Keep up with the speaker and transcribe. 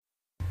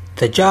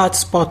The Jazz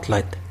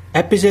Spotlight,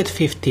 Episode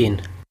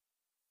 15.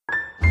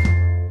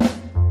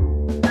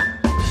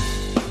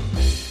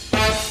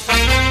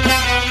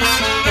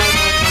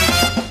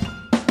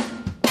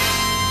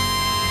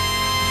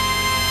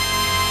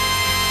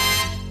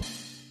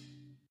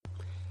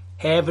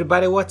 Hey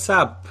everybody, what's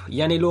up?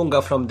 Yanni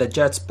Lunga from the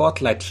Jazz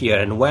Spotlight here,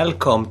 and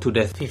welcome to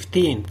the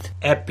 15th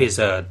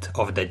episode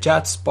of the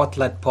Jazz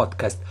Spotlight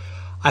podcast.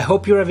 I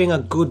hope you're having a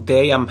good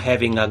day. I'm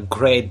having a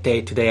great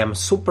day today. I'm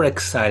super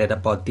excited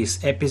about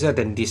this episode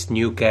and this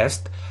new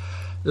guest.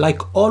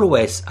 Like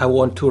always, I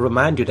want to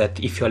remind you that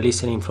if you're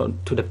listening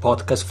to the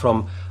podcast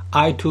from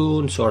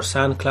iTunes or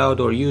SoundCloud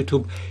or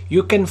YouTube,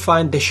 you can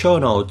find the show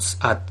notes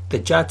at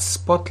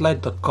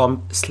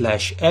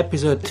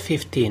thejazzspotlight.com/episode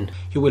 15.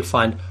 You will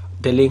find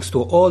the links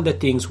to all the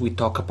things we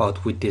talk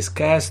about with this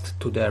guest,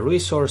 to the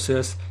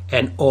resources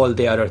and all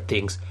the other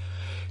things.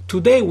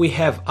 Today we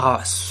have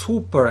a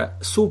super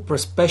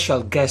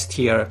special guest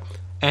here,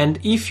 and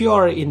if you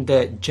are in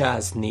the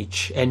jazz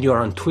niche and you're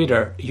on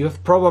Twitter,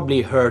 you've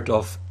probably heard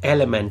of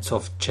Elements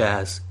of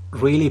Jazz,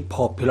 really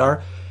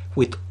popular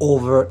with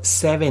over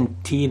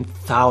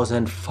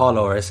 17,000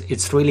 followers.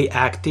 It's really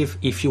active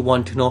if you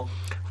want to know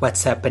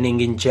what's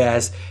happening in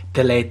jazz,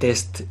 the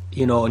latest,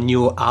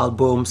 new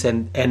albums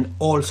and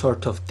all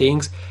sorts of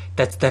things.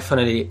 That's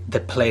definitely the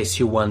place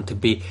you want to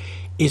be.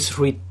 It's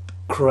with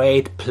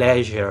great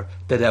pleasure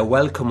that I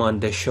welcome on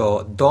the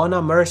show Donna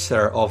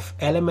Mercer of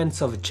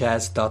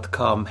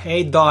elementsofjazz.com.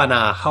 Hey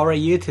Donna, how are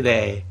you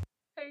today?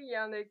 Hey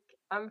Yannick,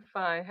 I'm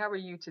fine. How are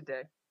you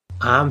today?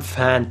 I'm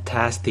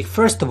fantastic.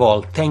 First of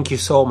all, thank you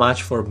so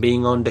much for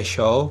being on the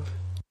show.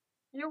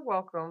 You're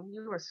welcome.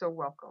 You are so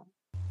welcome.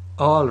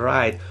 All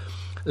right.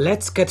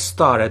 Let's get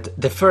started.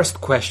 The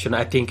first question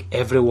I think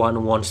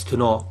everyone wants to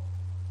know.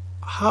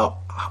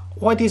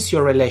 What is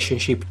your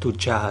relationship to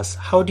jazz?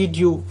 How did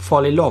you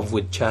fall in love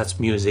with jazz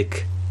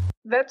music?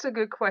 That's a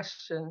good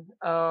question.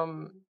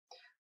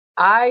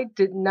 I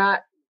did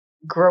not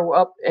grow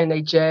up in a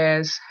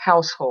jazz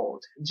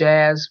household.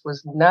 Jazz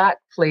was not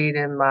played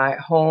in my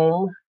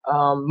home.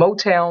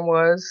 Motown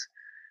was.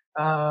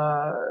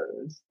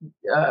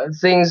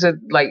 Things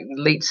like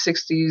late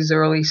 60s,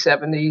 early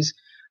 70s.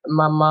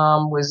 My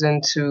mom was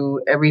into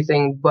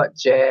everything but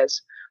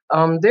jazz.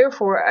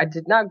 Therefore, I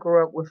did not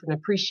grow up with an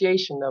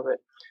appreciation of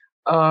it.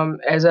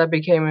 As I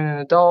became an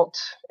adult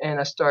and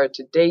I started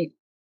to date,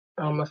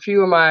 a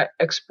few of my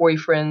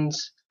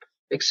ex-boyfriends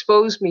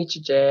exposed me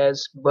to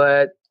jazz,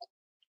 but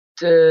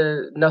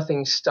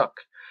nothing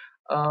stuck.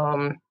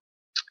 A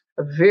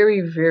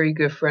very, very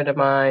good friend of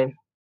mine,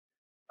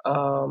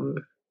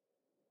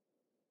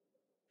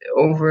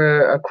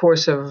 over a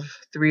course of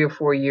 3 or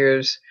 4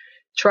 years,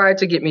 tried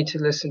to get me to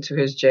listen to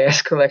his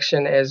jazz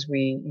collection as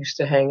we used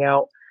to hang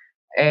out.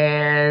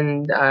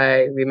 And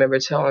I remember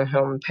telling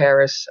him,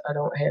 Paris, I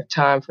don't have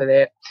time for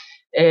that.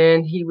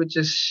 And he would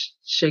just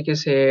shake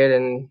his head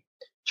and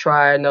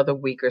try another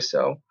week or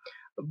so.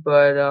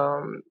 But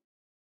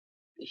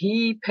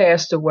he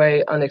passed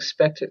away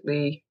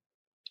unexpectedly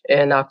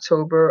in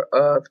October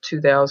of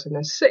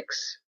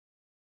 2006.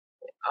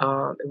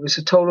 It was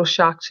a total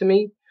shock to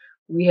me.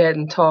 We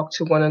hadn't talked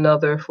to one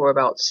another for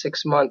about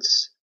 6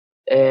 months,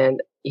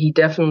 and he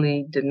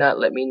definitely did not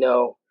let me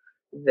know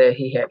that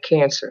he had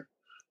cancer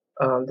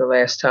the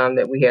last time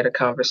that we had a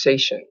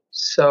conversation.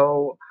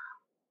 So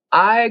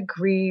I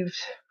grieved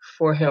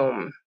for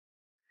him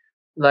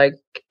like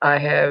I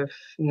have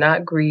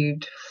not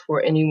grieved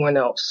for anyone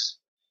else.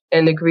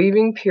 And the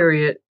grieving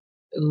period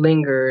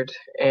lingered,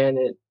 and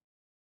it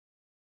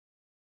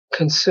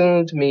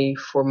consumed me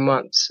for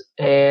months.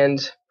 And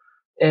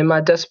in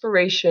my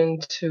desperation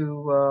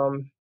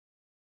to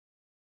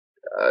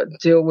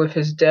deal with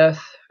his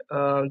death,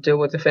 deal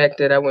with the fact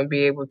that I wouldn't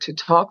be able to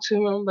talk to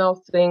him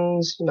about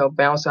things,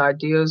 bounce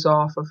ideas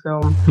off of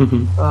him.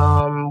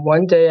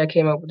 One day I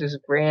came up with this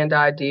grand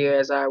idea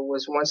as I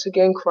was once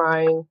again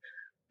crying.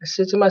 I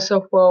said to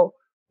myself, well,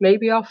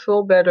 maybe I'll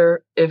feel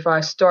better if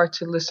I start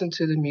to listen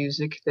to the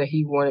music that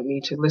he wanted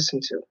me to listen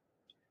to.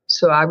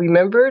 So I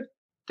remembered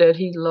that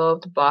he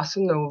loved bossa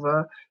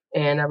nova,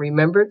 and I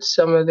remembered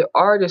some of the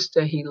artists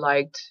that he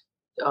liked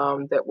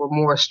that were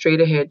more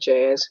straight ahead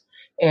jazz.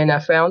 And I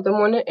found them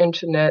on the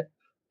internet,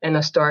 and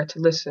I started to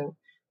listen.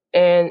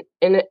 And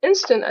in an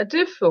instant, I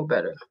did feel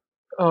better.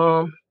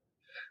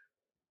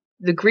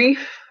 The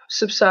grief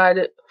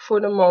subsided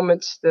for the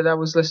moments that I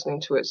was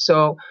listening to it.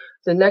 So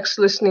the next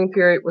listening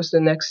period was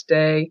the next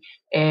day,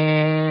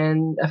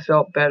 and I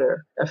felt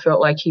better. I felt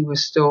like he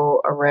was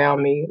still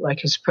around me, like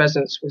his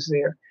presence was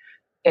there.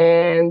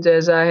 And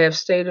as I have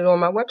stated on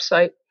my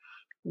website,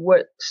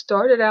 what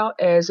started out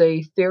as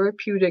a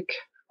therapeutic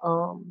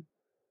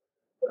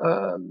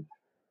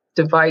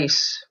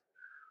device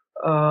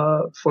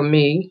for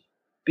me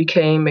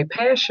became a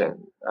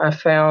passion. I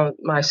found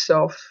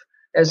myself,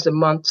 as the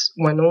months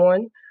went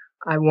on,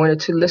 I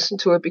wanted to listen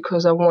to it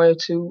because I wanted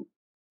to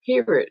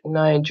hear it, and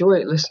I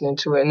enjoyed listening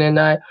to it. And then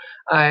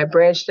I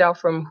branched out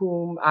from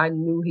whom I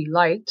knew he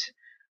liked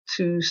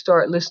to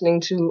start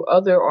listening to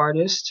other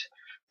artists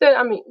Then,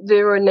 I mean,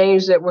 there were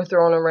names that were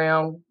thrown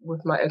around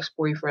with my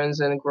ex-boyfriends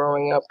and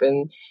growing up,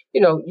 and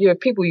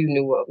people you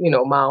knew of,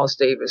 Miles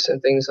Davis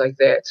and things like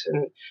that,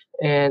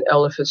 and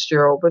Ella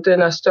Fitzgerald. But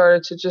then I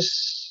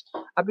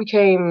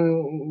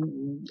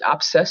became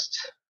obsessed,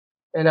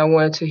 and I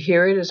wanted to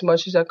hear it as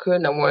much as I could,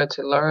 and I wanted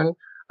to learn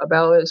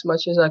about it as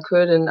much as I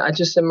could, and I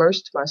just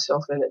immersed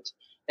myself in it.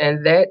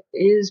 And that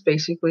is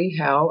basically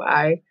how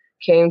I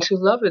came to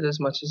love it as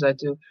much as I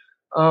do.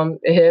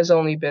 It has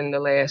only been the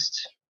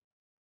last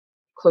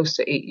close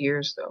to 8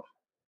 years though.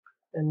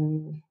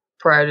 And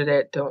prior to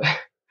that,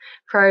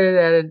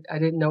 I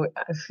didn't know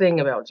a thing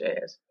about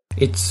jazz.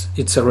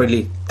 It's a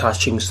really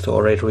touching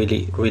story,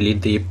 really really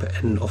deep,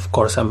 and of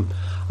course I'm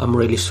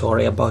really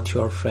sorry about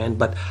your friend,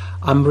 but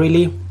I'm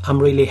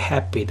really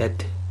happy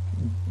that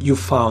you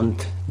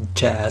found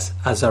jazz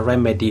as a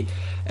remedy.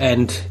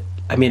 And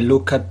I mean,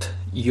 look at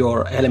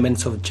your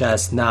Elements of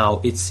Jazz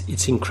now.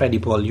 It's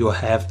incredible. You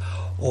have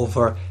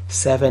over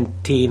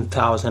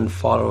 17,000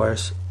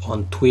 followers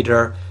on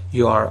Twitter.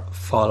 You are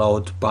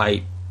followed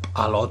by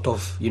a lot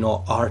of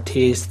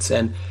artists,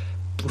 and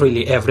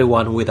really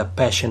everyone with a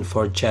passion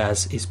for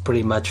jazz is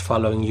pretty much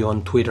following you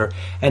on Twitter.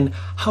 And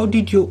how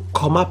did you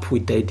come up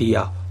with the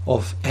idea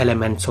of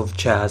Elements of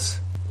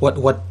Jazz?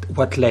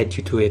 What led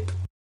you to it?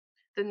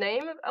 The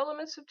name of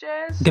Elements of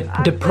Jazz?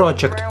 The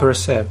project per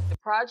se. The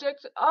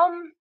project?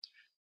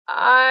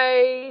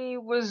 I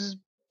was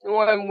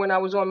when I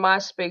was on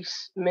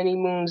MySpace many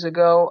moons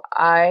ago,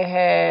 I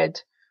had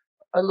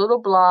a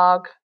little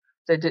blog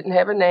that didn't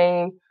have a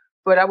name,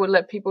 but I would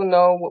let people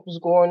know what was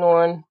going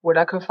on, what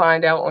I could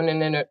find out on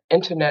the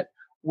internet,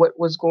 what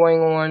was going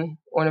on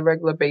a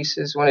regular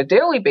basis, on a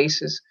daily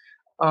basis,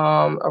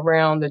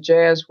 around the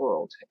jazz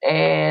world.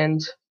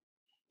 And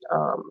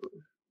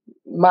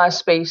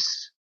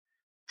MySpace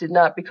did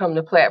not become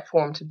the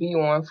platform to be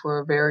on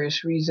for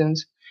various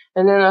reasons.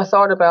 And then I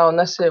thought about it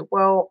and I said,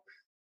 well,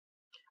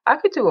 I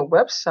could do a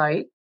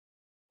website.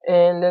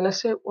 And then I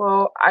said,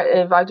 well,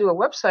 if I do a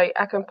website,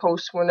 I can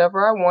post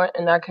whenever I want,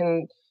 and I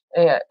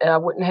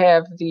wouldn't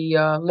have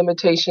the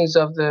limitations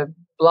of the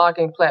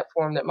blogging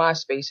platform that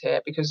MySpace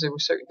had, because there were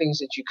certain things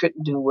that you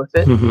couldn't do with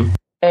it. Mm-hmm.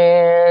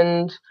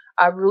 And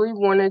I really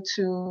wanted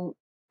to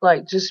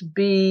just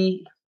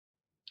be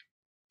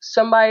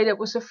somebody that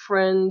was a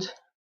friend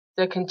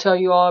that can tell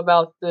you all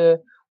about the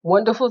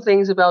wonderful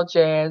things about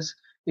jazz,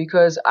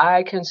 because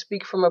I can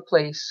speak from a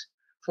place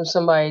from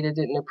somebody that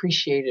didn't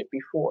appreciate it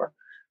before.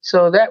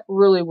 So that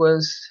really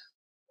was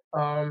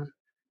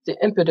the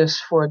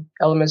impetus for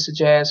Elements of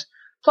Jazz.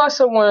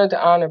 Plus, I wanted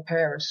to honor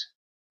Paris.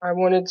 I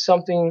wanted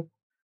something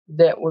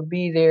that would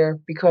be there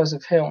because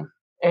of him.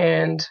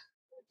 And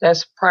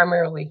that's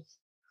primarily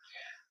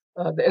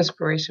the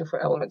inspiration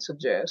for Elements of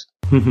Jazz.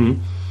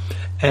 Mm-hmm.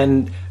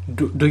 And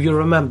do you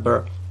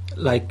remember,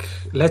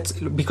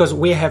 because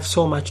we have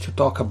so much to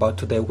talk about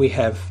today. We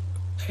have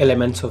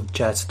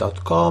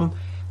elementsofjazz.com,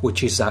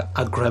 which is a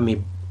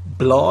Grammy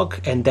blog,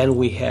 and then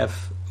we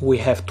have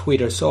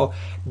Twitter. So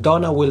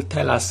Donna will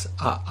tell us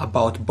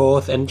about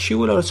both, and she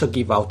will also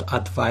give out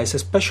advice,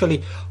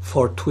 especially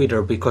for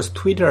Twitter, because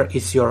Twitter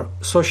is your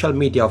social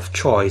media of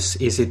choice.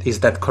 Is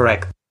that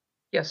correct?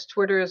 Yes,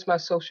 Twitter is my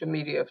social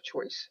media of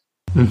choice.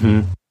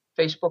 Mm-hmm.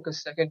 Facebook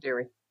is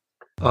secondary.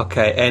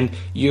 Okay, and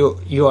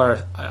you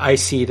are, I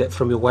see that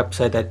from your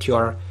website that you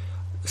are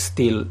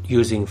still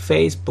using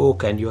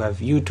Facebook and you have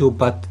YouTube,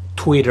 but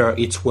Twitter,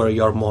 it's where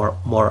you're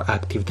more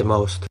active the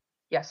most.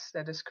 Yes,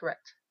 that is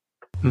correct.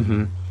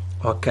 Mm-hmm.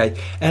 Okay,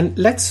 and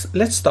let's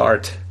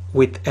start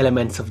with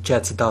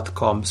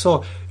elementsofjazz.com.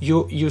 So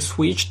you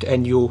switched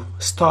and you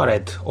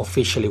started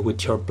officially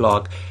with your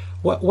blog.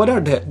 What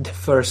are the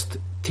first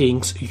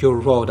things you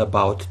wrote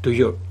about? Do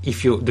you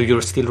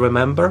still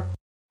remember?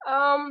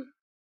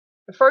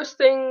 The first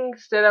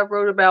things that I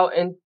wrote about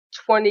in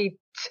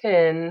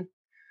 2010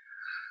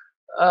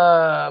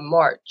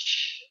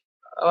 March.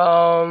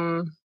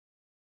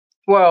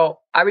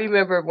 Well, I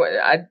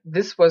remember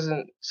this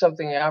wasn't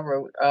something I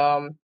wrote.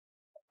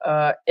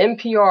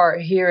 NPR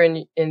here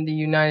in the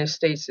United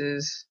States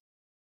is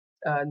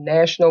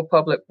National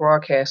Public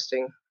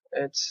Broadcasting.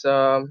 It's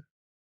to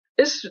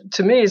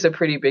me is a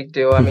pretty big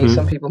deal. I mean,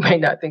 some people may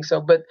not think so,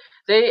 but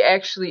they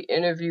actually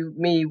interviewed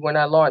me when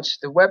I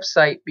launched the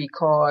website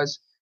because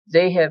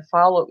they had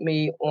followed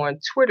me on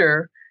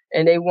Twitter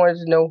and they wanted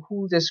to know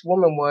who this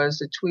woman was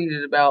that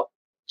tweeted about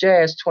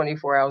jazz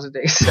 24 hours a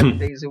day, 7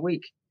 days a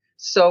week.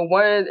 So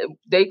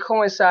they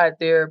coincide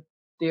their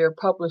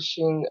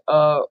publishing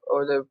or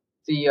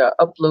the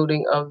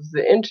uploading of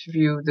the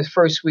interview the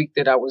first week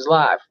that I was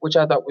live, which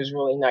I thought was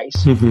really nice.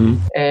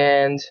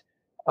 And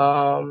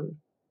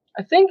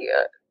I think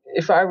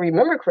if I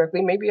remember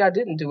correctly, maybe I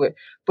didn't do it,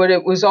 but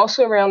it was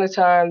also around the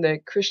time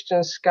that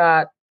Christian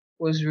Scott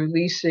was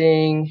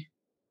releasing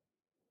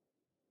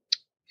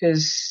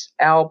his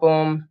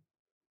album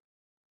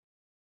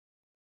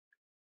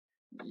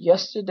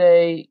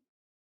Yesterday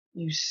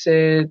You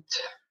Said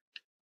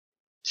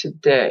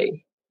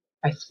Today.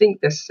 I think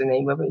that's the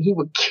name of it. He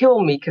would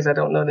kill me because I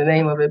don't know the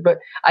name of it, but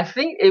I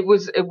think it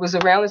was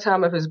around the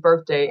time of his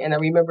birthday, and I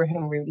remember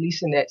him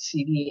releasing that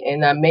CD.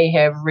 And I may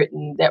have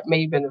written that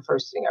may have been the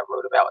first thing I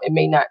wrote about. It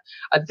may not.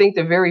 I think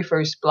the very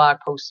first blog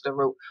post I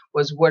wrote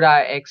was what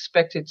I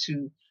expected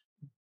to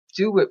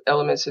do with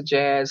elements of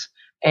jazz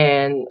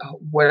and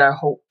what I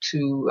hope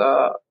to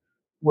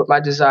what my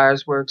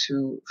desires were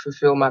to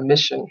fulfill my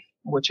mission,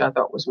 which I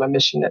thought was my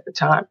mission at the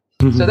time.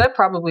 Mm-hmm. So that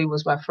probably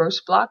was my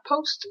first blog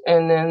post.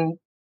 And then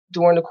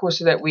during the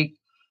course of that week,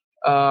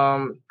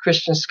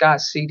 Christian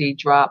Scott's CD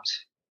dropped,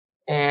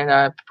 and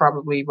I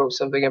probably wrote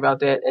something about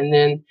that. And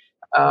then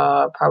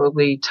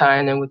probably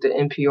tying in with the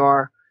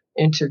NPR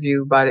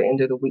interview by the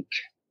end of the week.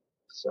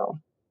 So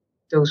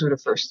those were the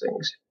first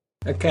things.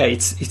 Okay,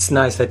 it's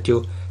nice that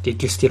you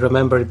still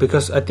remember it,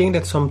 because I think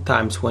that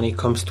sometimes when it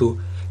comes to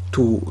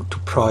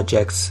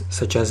projects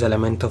such as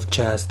Element of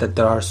Jazz, that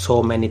there are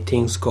so many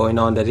things going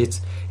on that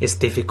it's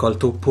difficult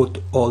to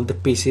put all the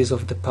pieces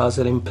of the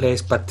puzzle in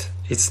place. But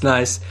it's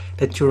nice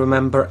that you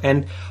remember.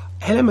 And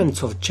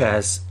Elements of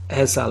Jazz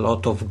has a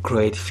lot of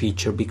great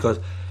feature, because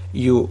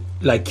you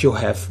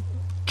have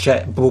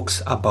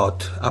books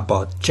about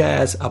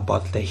jazz,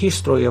 about the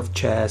history of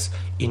jazz,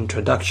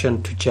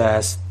 introduction to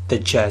jazz, the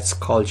jazz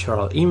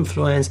cultural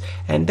influence,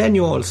 and then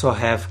you also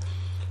have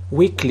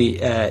weekly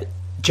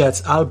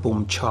jazz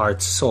album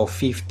charts, so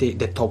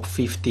the top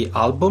 50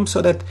 albums,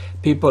 so that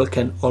people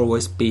can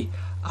always be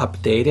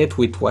updated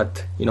with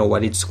what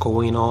is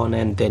going on,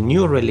 and the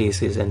new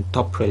releases and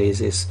top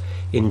releases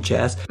in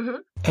jazz. Mm-hmm.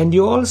 And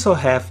you also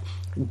have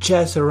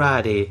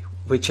Jazzerati,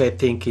 which I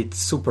think it's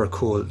super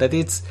cool. That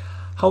it's,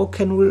 how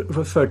can we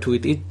refer to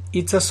it?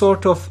 It's a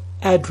sort of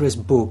address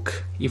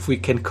book, if we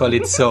can call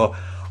it so.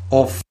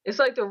 It's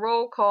like the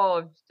roll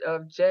call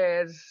of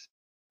jazz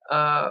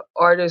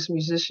artists,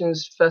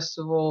 musicians,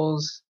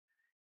 festivals,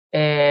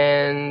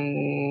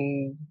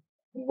 and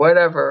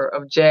whatever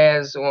of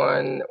jazz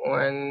on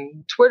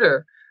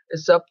Twitter.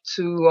 It's up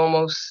to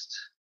almost,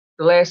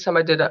 the last time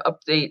I did an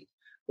update,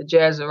 the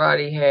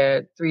Jazzerati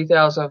had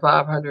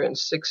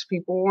 3,506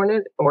 people on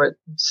it, or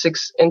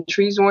 6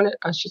 entries on it,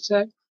 I should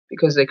say,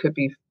 because they could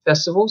be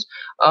festivals.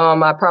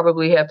 I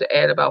probably have to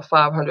add about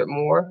 500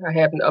 more. I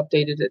haven't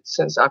updated it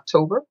since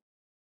October.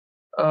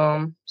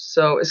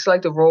 So it's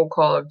like the roll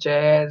call of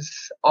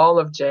jazz, all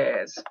of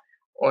jazz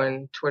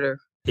on Twitter.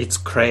 It's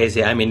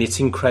crazy. I mean, it's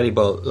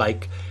incredible.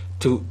 Like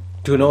to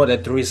know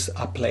that there is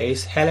a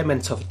place,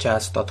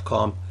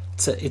 elementsofjazz.com.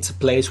 It's a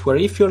place where,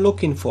 if you're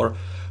looking for,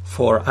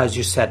 as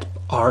you said,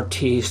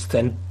 artists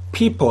and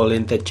people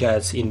in the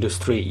jazz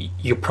industry,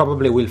 you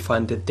probably will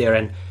find it there.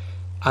 And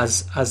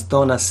as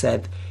Donna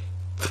said,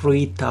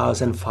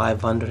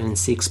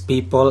 3,506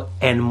 people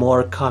and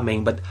more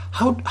coming. But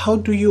how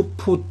do you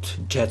put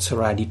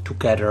Jazzerati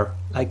together?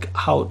 Like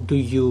how do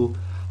you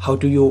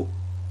do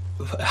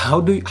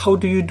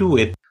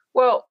it?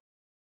 Well,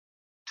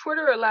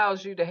 Twitter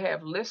allows you to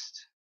have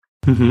lists,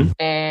 mm-hmm.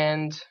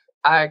 and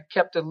I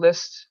kept a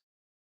list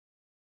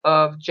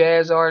of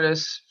jazz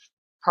artists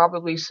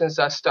probably since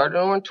I started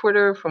on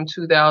Twitter from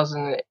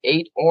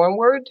 2008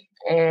 onward.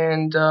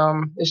 And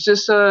it's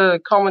just a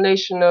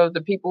culmination of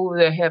the people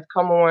that have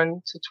come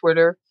on to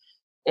Twitter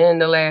in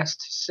the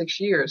last 6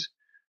 years.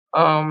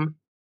 How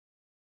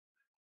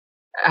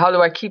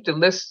do I keep the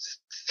list?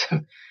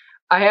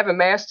 I have a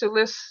master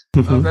list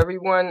mm-hmm. of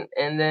everyone,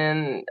 and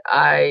then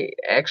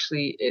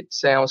it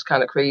sounds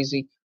kind of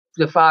crazy,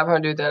 the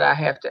 500 that I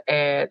have to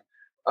add,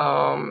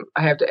 I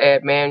have to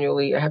add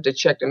manually. I have to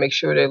check to make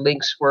sure their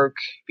links work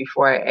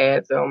before I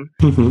add them.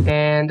 Mm-hmm.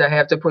 And I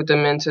have to put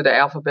them into the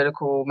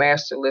alphabetical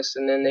master list,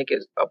 and then they get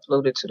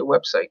uploaded to the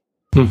website.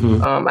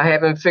 Mm-hmm. I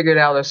haven't figured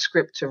out a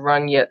script to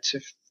run yet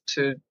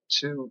to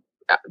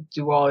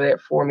do all of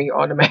that for me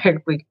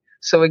automatically.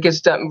 So it gets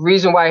done.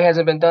 Reason why it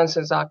hasn't been done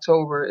since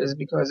October is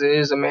because it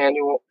is a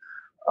manual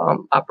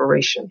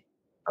operation.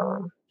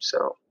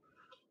 So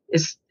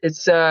it's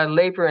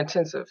labor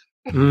intensive.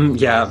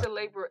 Yeah,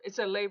 it's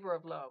a labor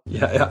of love.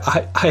 Yeah,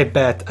 I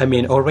bet. I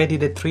mean, already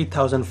the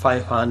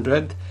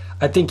 3,500.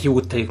 I think it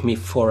would take me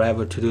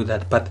forever to do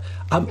that. But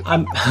I'm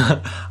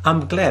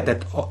I'm glad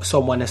that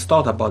someone has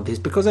thought about this,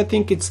 because I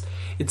think it's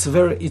a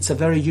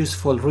very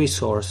useful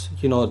resource.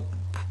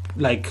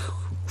 Like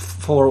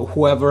for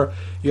whoever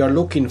you are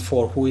looking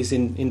for, who is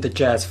in the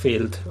jazz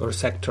field or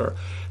sector.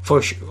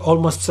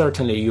 Almost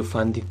certainly you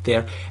find it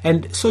there.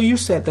 And so you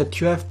said that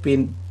you have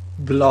been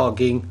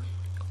blogging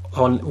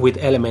with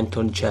Element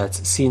on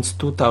Jazz since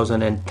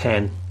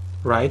 2010,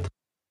 right?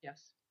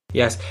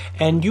 Yes.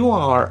 And you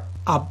are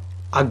a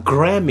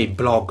Grammy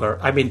blogger.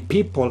 I mean,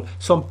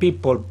 some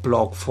people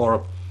blog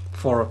for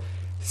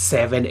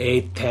 7,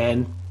 8,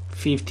 10,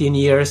 15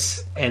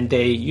 years, and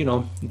they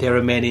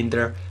remain in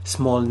their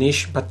small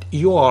niche. But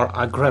you are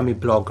a Grammy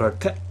blogger.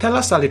 Tell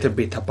us a little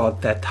bit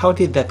about that. How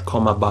did that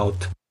come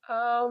about?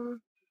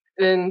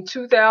 In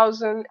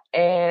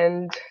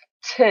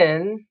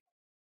 2010,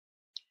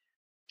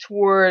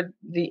 toward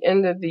the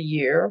end of the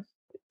year,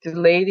 the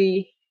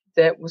lady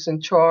that was in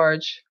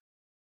charge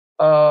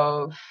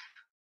of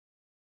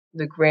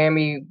the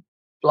Grammy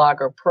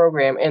blogger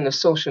program and the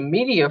social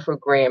media for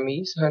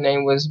Grammys. Her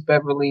name was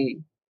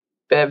Beverly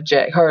Bev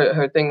Jack.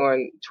 Her thing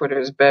on Twitter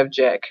is Bev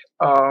Jack.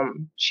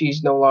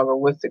 She's no longer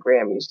with the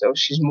Grammys though.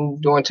 She's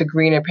moved on to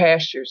greener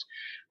pastures.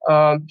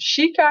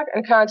 She got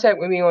in contact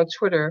with me on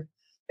Twitter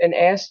and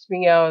asked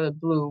me out of the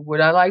blue, would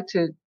I like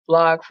to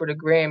blog for the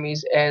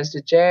Grammys as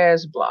the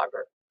jazz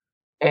blogger?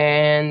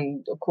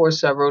 And of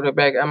course I wrote her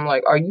back. I'm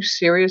like, are you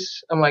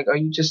serious? I'm like, are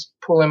you just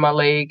pulling my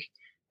leg?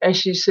 And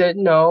she said,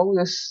 no,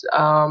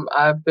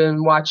 I've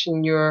been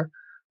watching your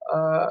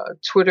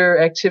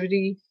Twitter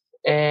activity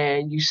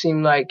and you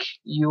seem like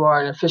you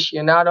are an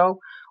aficionado.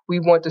 We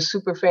want the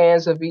super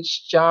fans of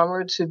each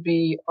genre to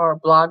be our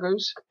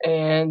bloggers.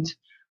 And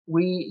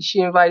she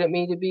invited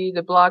me to be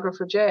the blogger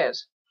for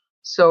jazz.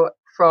 So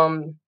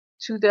from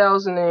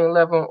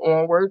 2011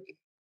 onward,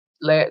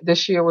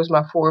 this year was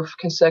my 4th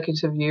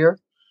consecutive year.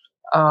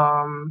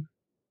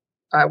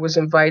 I was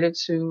invited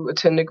to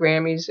attend the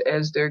Grammys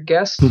as their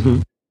guest,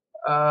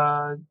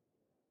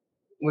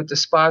 with the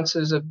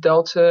sponsors of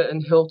Delta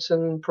and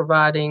Hilton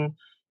providing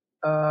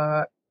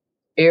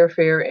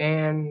airfare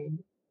and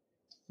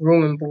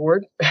room and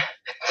board.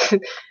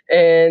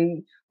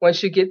 And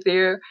once you get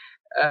there,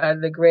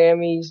 the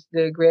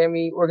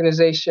Grammy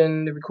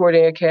organization, the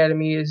Recording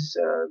Academy is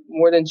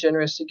more than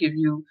generous to give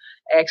you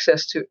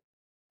access to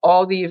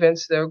all the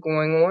events that are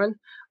going on.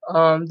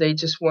 They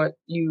just want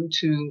you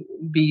to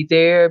be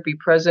there, be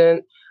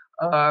present,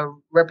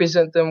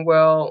 represent them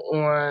well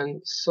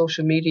on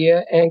social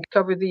media, and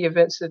cover the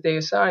events that they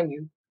assign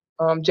you.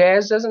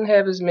 Jazz doesn't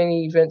have as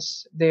many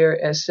events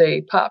there as, say,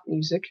 pop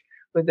music,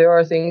 but there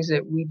are things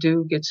that we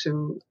do get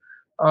to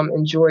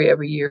enjoy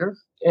every year.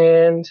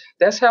 And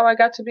that's how I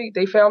got to be.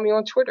 They found me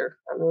on Twitter.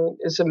 I mean,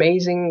 it's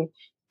amazing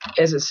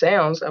as it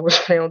sounds. I was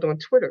found on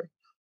Twitter.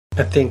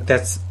 I think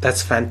that's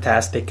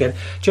fantastic. And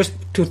just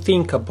to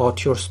think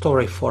about your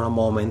story for a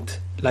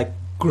moment, like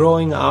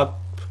growing up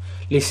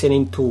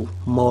listening to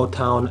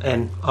Motown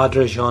and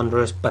other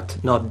genres, but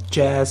not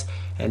jazz,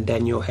 and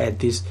then you had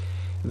this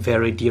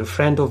very dear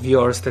friend of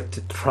yours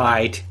that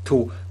tried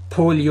to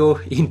pull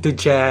you into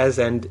jazz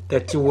and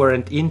that you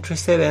weren't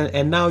interested,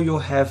 and now you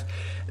have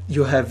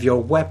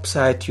your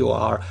website, you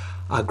are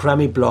a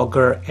Grammy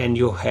blogger, and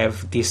you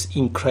have this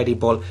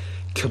incredible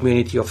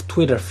community of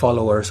Twitter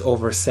followers,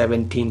 over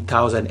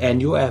 17,000, and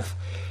you have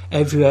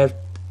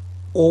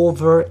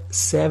over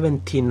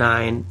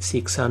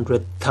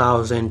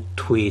 600,000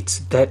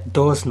 tweets.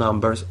 Those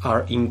numbers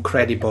are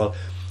incredible.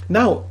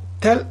 Now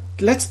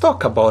let's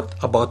talk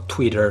about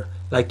Twitter.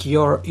 Like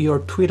your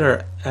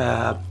Twitter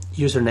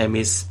username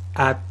is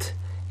at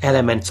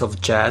Elements of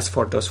Jazz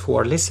for those who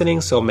are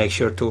listening, so make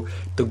sure to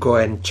go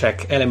and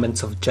check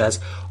Elements of Jazz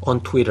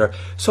on Twitter.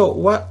 So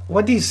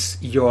what is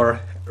your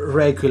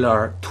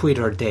regular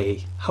Twitter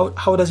day?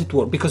 How does it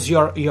work? Because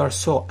you're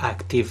so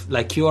active,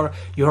 like you're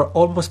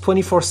almost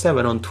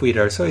 24/7 on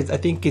Twitter. So I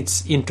think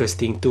it's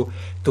interesting to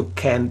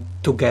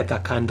get a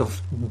kind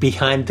of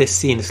behind the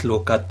scenes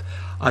look at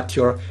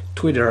your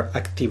Twitter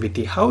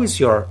activity. How is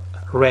your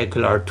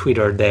regular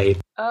Twitter day?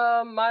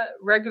 My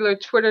regular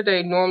Twitter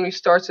day normally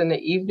starts in the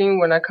evening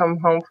when I come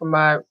home from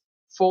my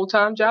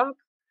full-time job.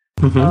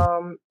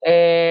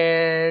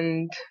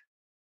 And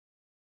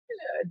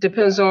it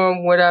depends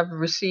on what I've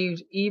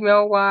received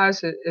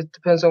email-wise. It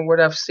depends on what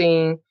I've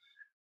seen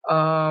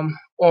on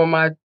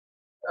my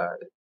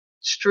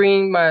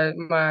stream, my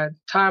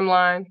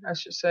timeline, I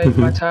should say.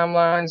 My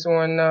timelines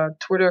on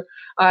Twitter.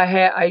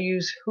 I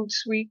use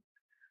Hootsuite.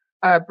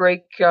 I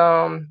break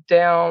down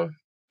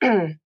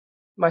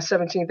my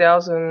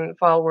 17,000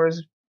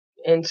 followers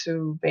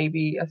into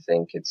maybe, I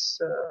think it's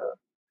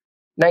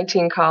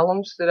 19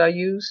 columns that I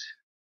use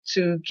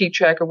to keep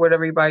track of what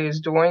everybody is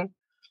doing.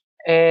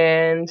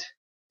 And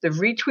the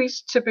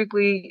retweets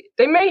typically,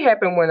 they may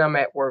happen when I'm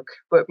at work,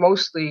 but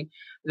mostly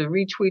the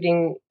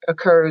retweeting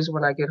occurs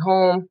when I get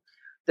home.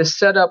 The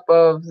setup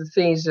of the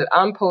things that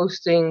I'm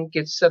posting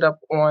gets set up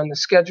on the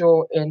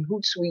schedule in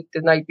Hootsuite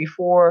the night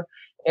before,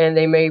 and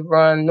they may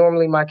run,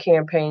 normally my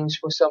campaigns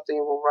for something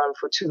will run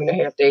for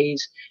 2.5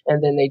 days,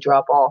 and then they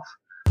drop off.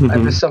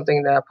 If it's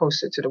something that I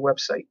posted to the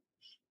website.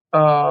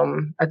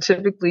 I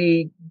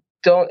typically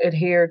don't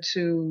adhere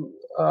to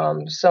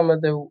some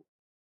of the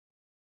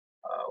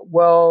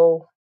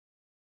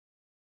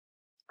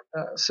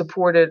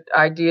supported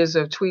ideas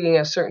of tweeting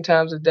at certain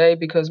times of day,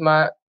 because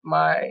my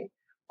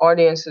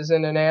audience is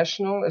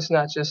international. It's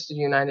not just the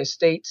United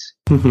States.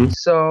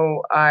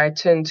 So I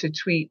tend to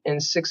tweet in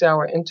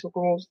 6-hour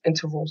intervals,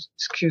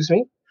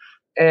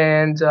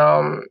 and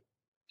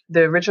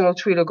the original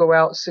tweet will go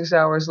out 6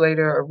 hours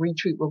later, a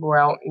retweet will go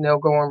out, and they'll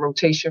go on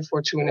rotation for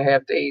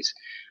 2.5 days.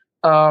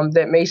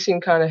 That may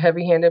seem kind of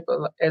heavy-handed,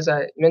 but as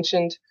I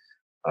mentioned,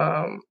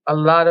 a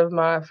lot of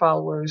my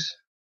followers,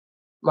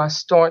 my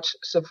staunch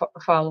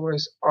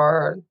followers,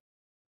 are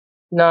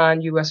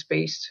non-US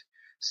based.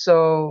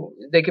 So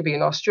they could be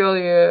in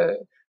Australia,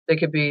 they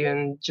could be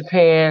in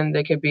Japan,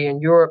 they could be in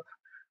Europe.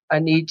 I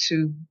need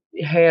to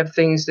have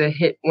things that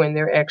hit when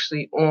they're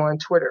actually on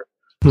Twitter.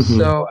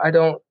 So I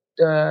don't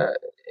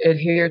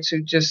adhere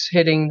to just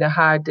hitting the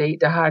high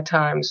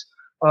times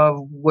of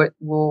what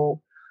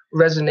will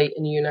resonate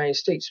in the United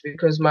States,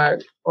 because my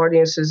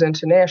audience is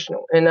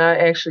international, and I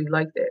actually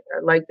like that.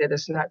 I like that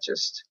it's not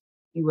just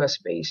U.S.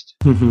 based.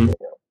 Mm-hmm. You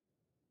know?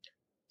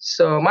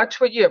 So my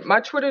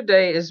Twitter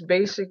day is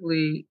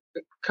basically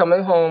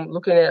coming home,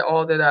 looking at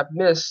all that I've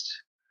missed,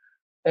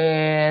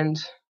 and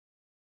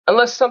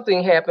unless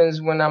something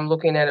happens when I'm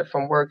looking at it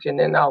from work, and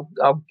then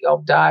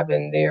I'll dive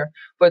in there.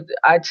 But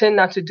I tend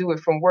not to do it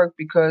from work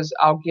because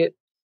I'll get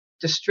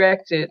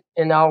distracted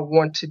and I'll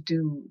want to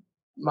do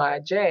my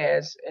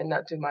jazz and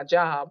not do my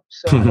job.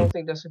 So I don't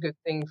think that's a good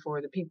thing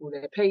for the people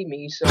that pay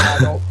me. So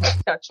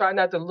I try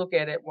not to look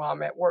at it while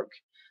I'm at work.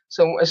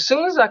 So as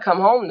soon as I come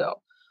home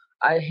though,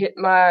 I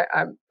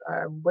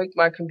wake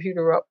my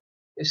computer up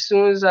as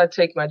soon as I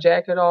take my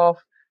jacket off,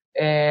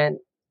 and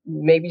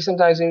maybe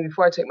sometimes even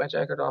before I take my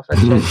jacket off, I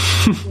check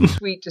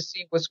Hootsuite to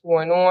see what's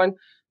going on.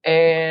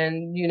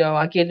 And,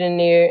 I get in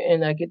there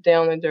and I get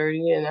down and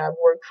dirty and I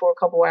work for a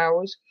couple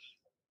hours.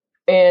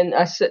 And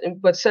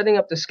setting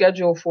up the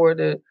schedule for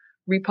the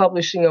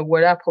republishing of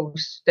what I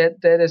post, that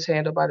is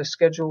handled by the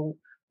schedule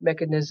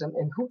mechanism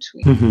in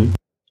Hootsuite. Mm-hmm.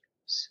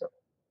 So,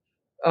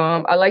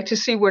 I like to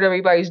see what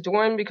everybody's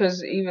doing,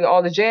 because even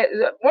all the jazz,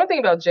 one thing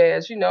about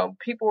jazz,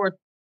 people are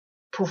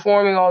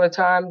performing all the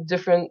time,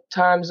 different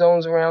time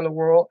zones around the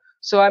world.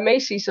 So I may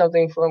see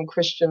something from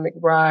Christian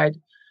McBride,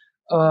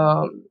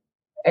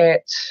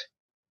 at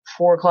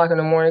 4:00 in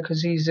the morning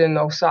because he's in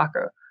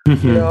Osaka,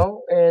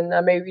 Mm-hmm. and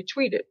I may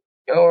retweet it.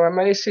 Or I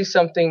may see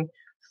something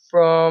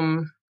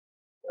from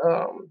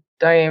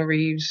Diane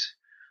Reeves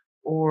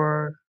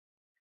or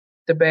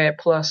the Bad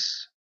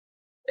Plus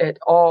at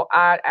all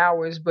odd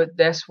hours, but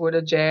that's what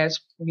a jazz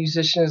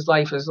musician's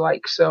life is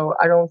like. So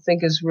I don't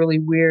think it's really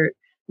weird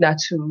not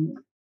to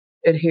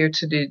adhere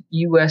to the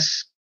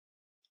U.S.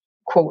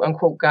 quote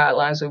unquote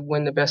guidelines of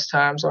when the best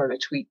times are to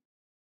tweet.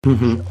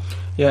 Mm-hmm.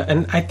 Yeah,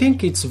 and I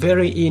think it's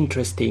very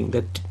interesting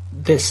that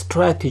the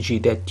strategy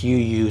that you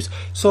use.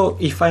 So,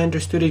 if I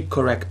understood it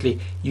correctly,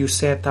 you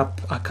set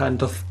up a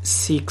kind of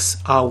 6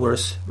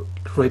 hours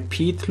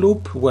repeat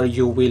loop where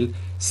you will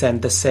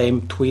send the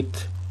same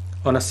tweet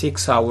on a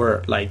 6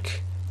 hour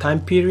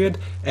time period,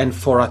 and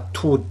for a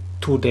two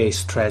day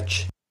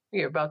stretch.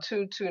 Yeah, about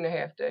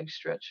 2.5 day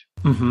stretch.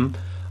 Mm-hmm.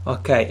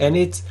 Okay, and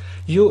it's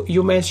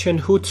you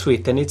mentioned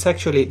Hootsuite, and it's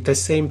actually the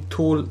same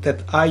tool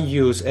that I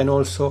use. And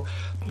also,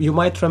 you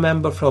might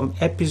remember from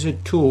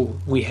episode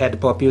 2 we had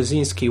Bob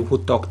Yosinski, who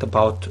talked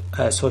about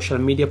social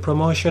media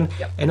promotion.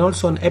 Yep. And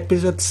also on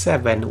episode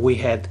 7 we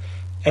had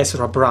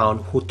Ezra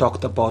Brown, who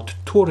talked about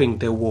touring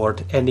the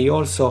world, and he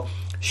also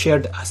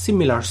shared a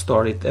similar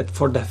story, that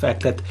for the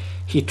fact that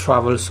he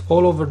travels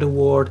all over the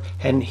world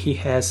and he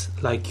has,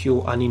 like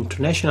you, an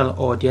international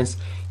audience.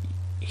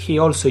 He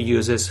also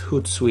uses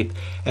Hootsuite.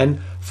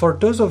 And for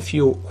those of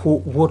you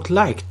who would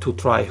like to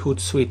try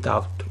Hootsuite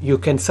out, you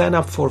can sign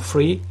up for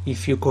free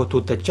if you go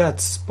to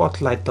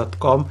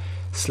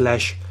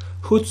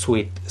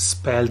thejazzspotlight.com/Hootsuite,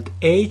 spelled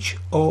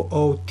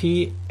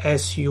HOOTSUITE,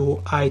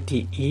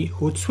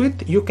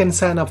 Hootsuite. You can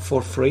sign up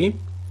for free,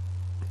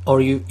 or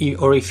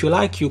if you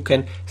like, you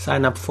can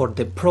sign up for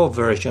the pro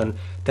version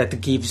that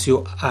gives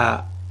you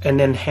an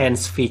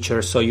enhanced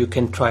feature, so you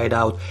can try it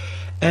out.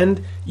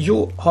 And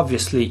you have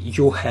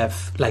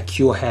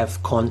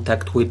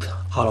contact with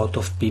a lot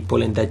of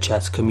people in the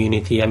jazz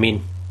community. I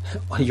mean,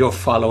 your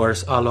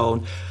followers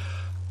alone.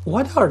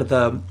 What are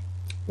the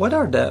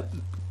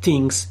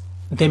things,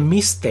 the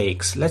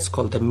mistakes, let's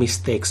call them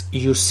mistakes,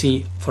 you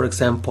see, for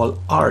example,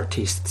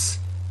 artists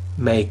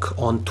make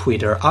on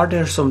Twitter? Are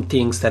there some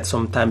things that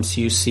sometimes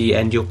you see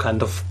and you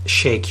kind of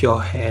shake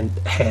your head?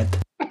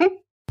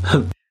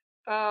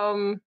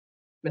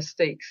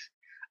 Mistakes.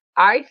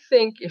 I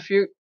think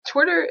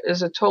Twitter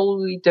is a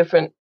totally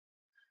different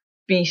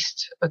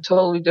beast, a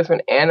totally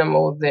different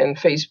animal than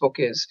Facebook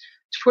is.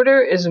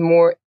 Twitter is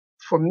more,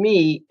 for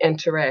me,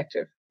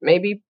 interactive.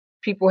 Maybe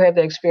people have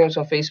that experience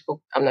on Facebook,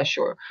 I'm not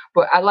sure.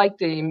 But I like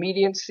the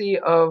immediacy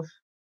of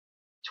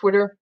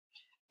Twitter.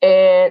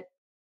 And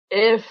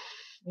if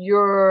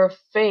your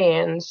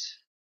fans,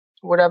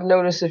 what I've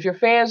noticed, if your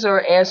fans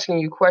are asking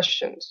you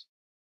questions,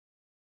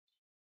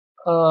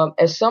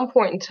 at some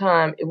point in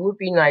time, it would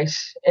be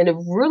nice, and it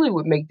really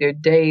would make their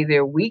day,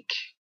 their week,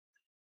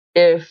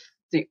 if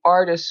the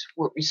artist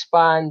would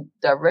respond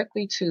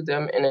directly to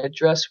them and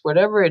address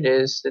whatever it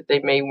is that they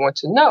may want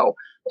to know.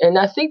 And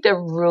I think that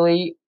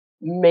really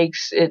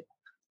makes it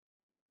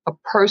a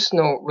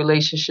personal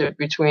relationship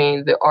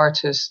between the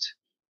artist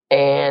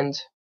and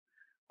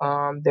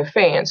their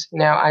fans.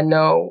 Now, I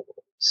know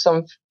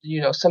some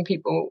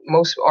people,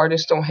 most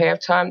artists don't have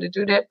time to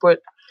do that,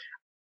 but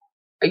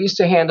I used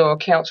to handle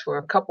accounts for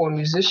a couple of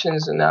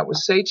musicians, and I would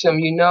say to them,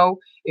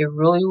 it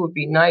really would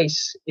be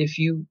nice if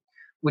you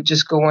would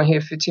just go on here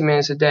 15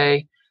 minutes a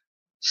day,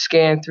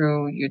 scan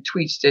through your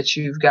tweets that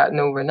you've gotten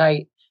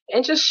overnight,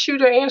 and just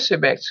shoot an answer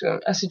back to them.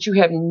 I said, you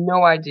have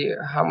no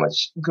idea how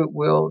much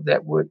goodwill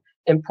that would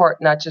impart,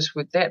 not just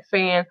with that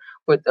fan,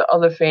 but the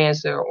other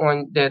fans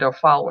that are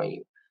following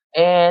you.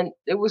 And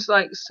it was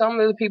like some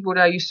of the people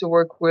that I used to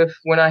work with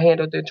when I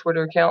handled their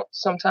Twitter account,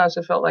 sometimes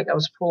it felt like I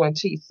was pulling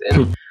teeth.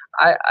 And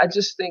I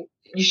just think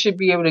you should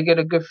be able to get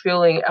a good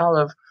feeling out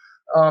of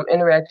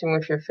interacting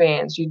with your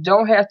fans. You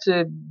don't have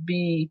to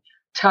be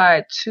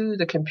tied to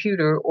the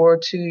computer or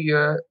to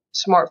your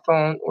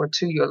smartphone or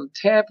to your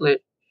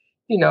tablet.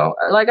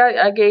 Like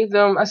I gave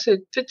them, I said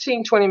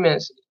 15, 20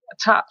 minutes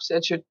tops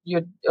at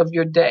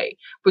your day,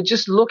 but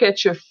just look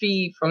at your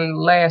feed from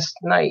last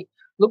night.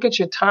 Look at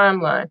your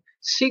timeline.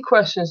 See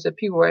questions that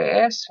people are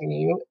asking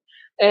you.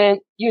 And,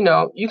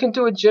 you can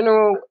do a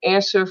general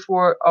answer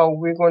for, oh,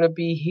 we're going to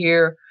be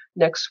here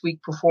next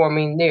week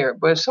performing there.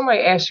 But if somebody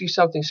asks you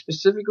something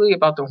specifically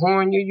about the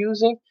horn you're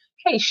using,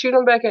 hey, shoot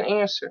them back an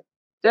answer.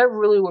 That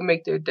really would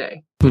make their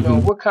day.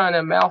 What kind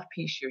of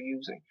mouthpiece you're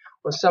using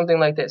or something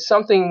like that.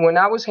 Something when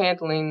I was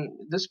handling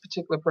this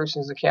particular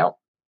person's account,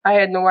 I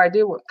had no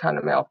idea what kind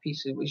of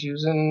mouthpiece he was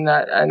using.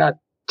 And I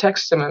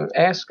text them and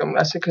ask them.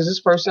 I said, because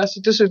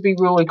this would be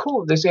really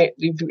cool if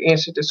you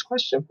answered this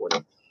question for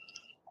them.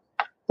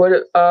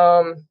 But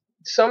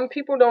some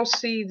people don't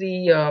see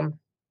the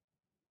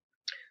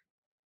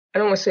I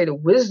don't want to say the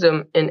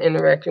wisdom in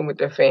interacting with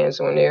their fans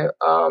on there.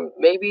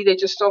 Maybe they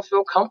just don't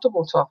feel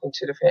comfortable talking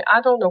to the fan. I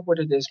don't know what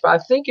it is, but I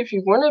think if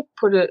you want to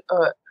put it,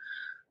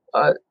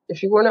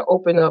 if you want to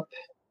open up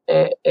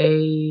an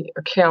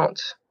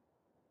account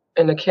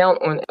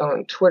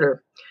on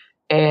Twitter,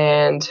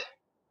 and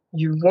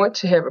you want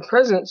to have a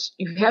presence,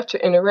 you have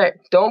to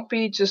interact. Don't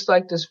be just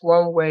like this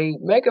one-way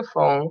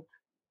megaphone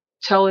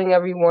telling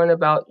everyone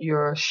about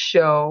your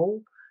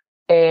show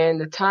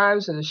and the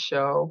times of the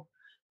show,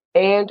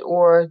 and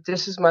or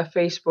this is my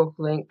Facebook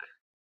link,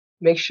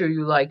 make sure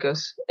you like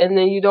us, and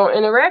then you don't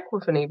interact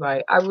with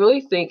anybody. I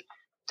really think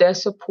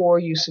that's a poor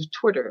use of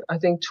Twitter. I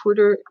think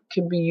Twitter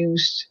can be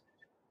used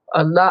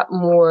a lot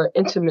more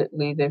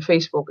intimately than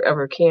Facebook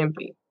ever can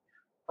be.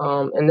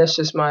 And that's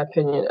just my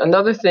opinion.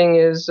 Another thing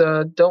is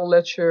don't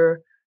let your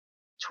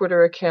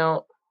Twitter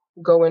account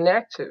go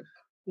inactive.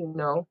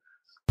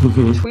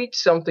 Tweet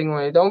something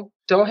on it.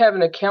 Don't have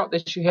an account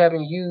that you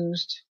haven't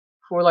used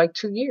for like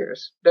 2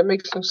 years. That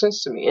makes no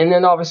sense to me. And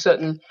then all of a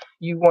sudden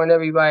you want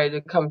everybody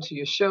to come to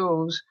your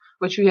shows,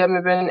 but you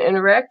haven't been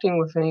interacting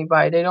with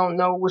anybody. They don't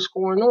know what's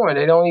going on.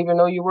 They don't even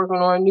know you're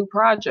working on a new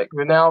project.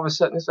 But now all of a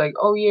sudden it's like,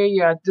 oh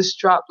yeah, this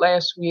dropped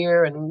last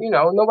year, and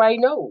nobody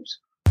knows.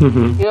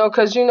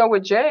 Because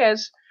with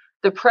jazz,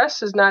 the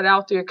press is not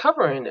out there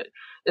covering it.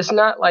 It's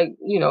not like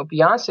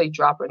Beyonce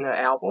dropping her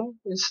album.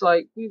 It's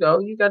like you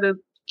got to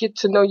get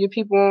to know your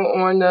people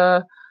on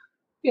the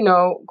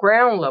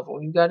ground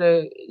level. You got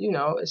to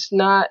it's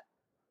not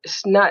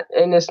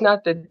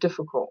that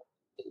difficult.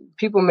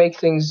 People make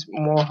things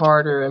more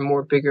harder and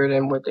more bigger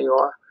than what they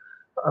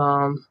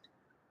are.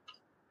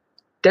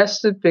 That's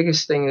the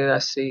biggest thing that I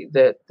see,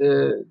 that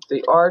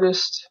the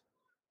artist,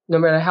 no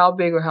matter how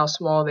big or how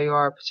small they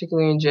are,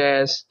 particularly in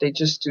jazz, they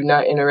just do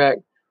not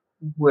interact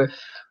with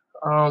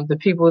the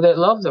people that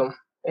love them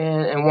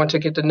and want to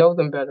get to know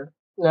them better.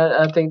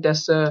 I think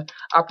that's an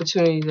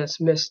opportunity that's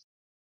missed.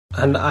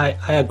 And I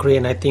agree,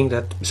 and I think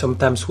that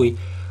sometimes we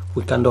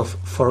kind of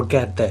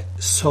forget the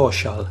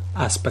social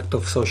aspect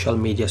of social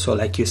media. So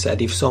like you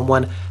said, if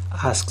someone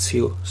asks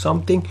you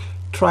something,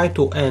 try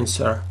to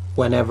answer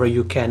whenever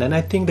you can. And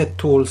I think that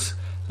tools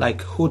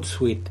like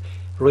Hootsuite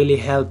really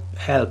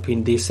help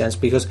in this sense,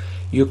 because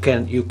you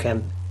can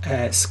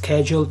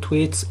schedule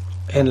tweets,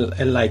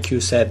 and like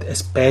you said,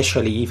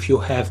 especially if you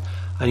have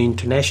an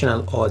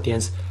international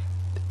audience,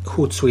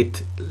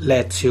 Hootsuite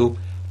lets you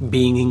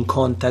being in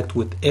contact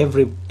with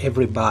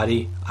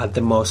everybody at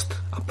the most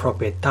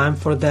appropriate time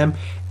for them,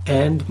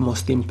 and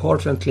most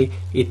importantly,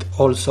 it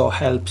also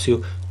helps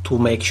you to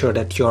make sure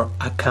that your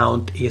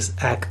account is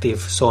active.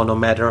 So no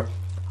matter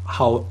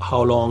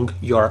how long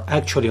you're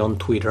actually on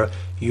Twitter,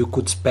 you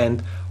could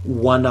spend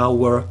 1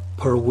 hour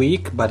per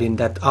week, but in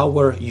that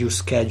hour you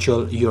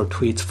schedule your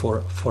tweets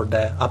for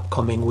the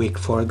upcoming week,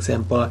 for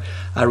example.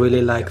 I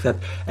really like that,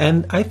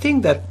 and I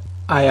think that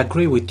I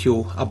agree with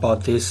you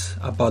about this,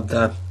 about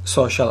the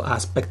social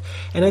aspect.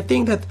 And I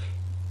think that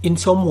in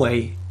some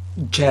way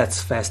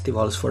jazz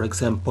festivals, for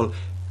example,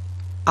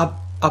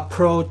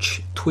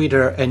 approach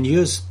Twitter and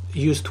use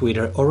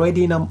Twitter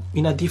already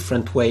in a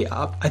different way.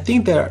 I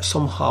think they're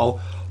somehow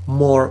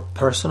more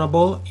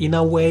personable in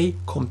a way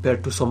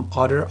compared to some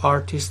other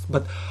artists.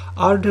 But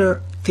are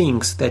there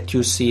things that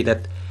you see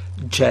that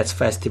jazz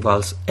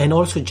festivals and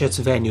also jazz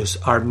venues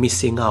are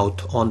missing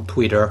out on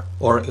Twitter,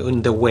 or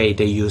in the way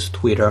they use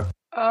Twitter?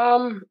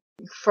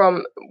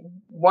 From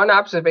one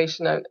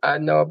observation I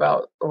know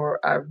about,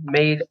 or I've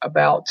made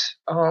about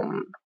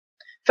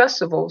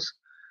festivals,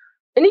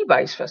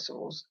 anybody's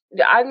festivals,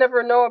 I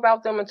never know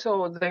about them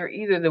until they're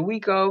either the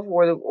week of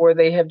or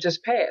they have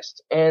just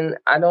passed. And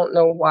I don't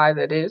know why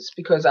that is,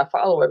 because I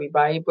follow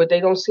everybody, but they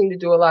don't seem to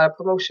do a lot of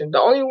promotion. The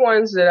only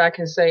ones that I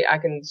can say I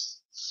can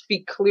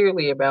speak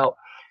clearly about,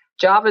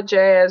 Java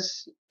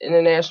Jazz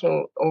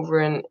International over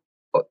in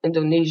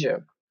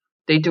Indonesia.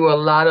 They do a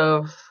lot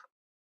of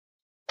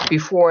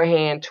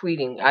beforehand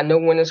tweeting. I know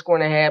when it's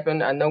going to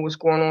happen. I know what's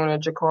going on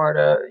in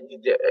Jakarta.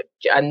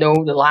 I know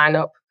the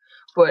lineup,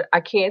 but I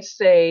can't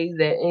say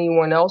that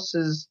anyone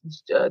else's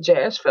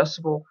jazz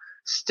festival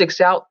sticks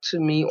out to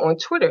me on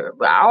Twitter.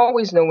 But I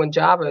always know when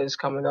Java is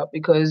coming up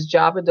because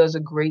Java does a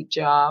great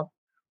job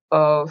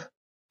of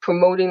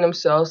promoting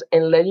themselves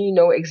and letting you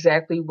know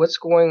exactly what's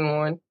going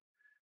on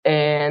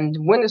and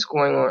when it's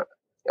going on.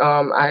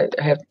 I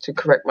have to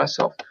correct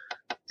myself.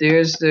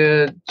 There's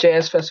the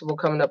jazz festival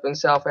coming up in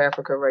South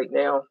Africa right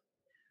now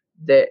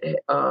that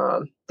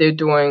they're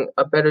doing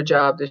a better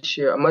job this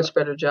year, a much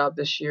better job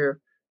this year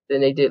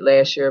than they did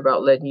last year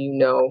about letting you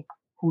know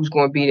who's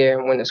going to be there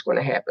and when it's going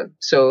to happen.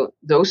 So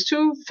those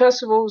two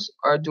festivals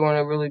are doing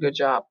a really good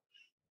job.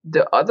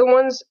 The other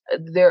ones,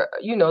 there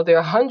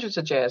are hundreds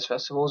of jazz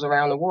festivals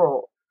around the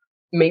world,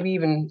 maybe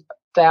even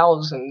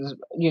thousands,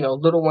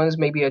 little ones,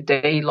 maybe a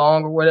day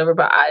long or whatever,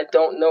 but I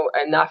don't know.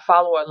 And I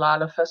follow a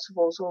lot of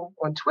festivals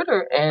on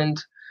Twitter, and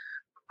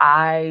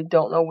I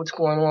don't know what's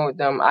going on with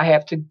them.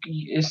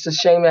 It's a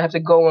shame I have to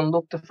go and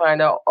look to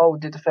find out, oh,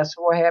 did the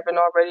festival happen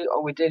already?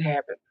 Oh, it did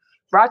happen.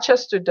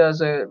 Rochester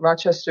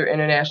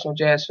International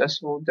Jazz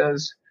Festival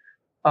does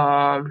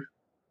a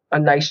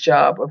nice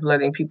job of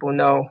letting people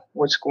know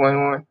what's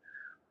going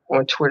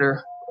on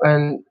Twitter.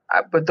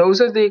 But those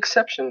are the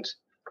exceptions.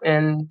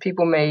 And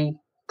people may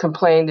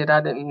complain that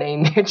I didn't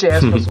name their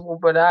jazz festival,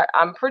 but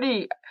I'm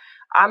pretty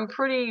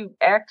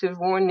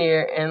active on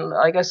there. And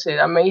like I said,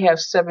 I may have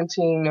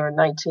 17 or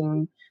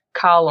 19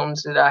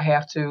 columns that I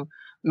have to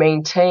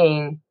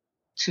maintain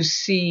to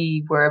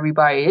see where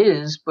everybody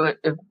is. But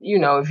if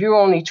you're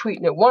only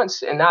tweeting it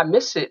once and I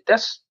miss it,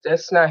 that's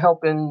not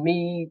helping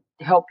me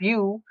help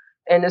you,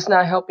 and it's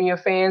not helping your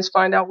fans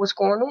find out what's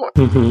going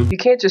on. You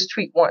can't just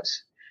tweet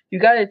once. You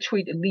got to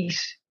tweet at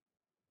least.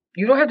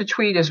 You don't have to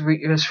tweet as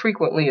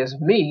frequently as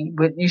me,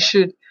 but you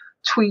should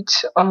tweet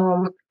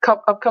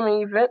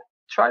upcoming event.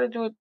 Try to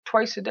do it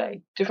twice a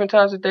day, different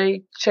times a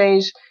day.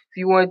 Change if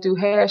you want to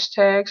do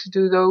hashtags,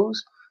 do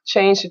those.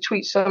 Change the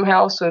tweet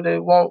somehow so that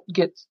it won't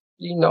get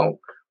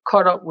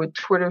caught up with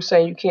Twitter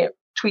saying you can't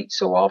tweet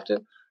so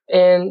often.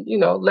 And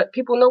let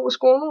people know what's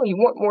going on. You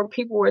want more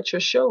people at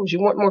your shows. You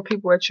want more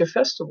people at your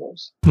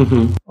festivals.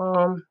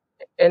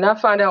 And I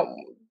find out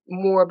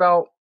more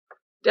about.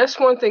 That's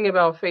one thing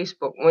about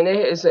Facebook. When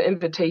there is an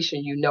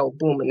invitation,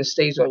 boom, and it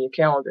stays on your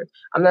calendar.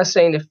 I'm not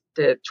saying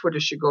that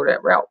Twitter should go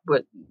that route,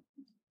 but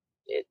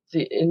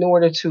in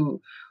order to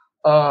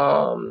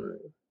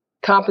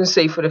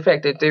compensate for the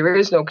fact that there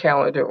is no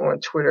calendar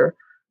on Twitter,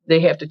 they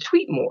have to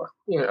tweet more.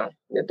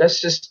 That's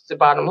just the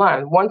bottom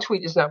line. One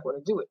tweet is not going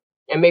to do it.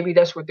 And maybe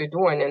that's what they're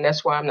doing, and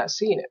that's why I'm not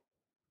seeing it.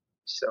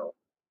 So.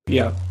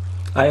 Yeah,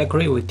 I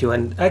agree with you.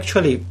 And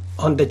actually,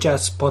 on the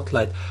Jazz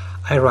Spotlight,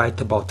 I write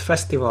about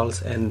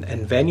festivals and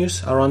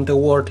venues around the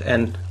world,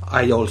 and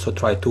I also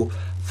try to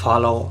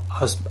follow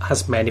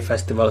as many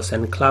festivals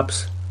and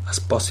clubs as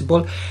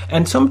possible.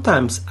 And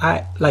sometimes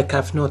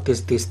I've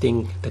noticed this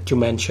thing that you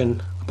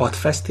mentioned about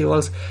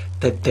festivals,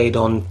 that they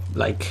don't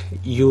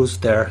use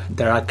their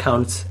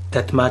accounts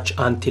that much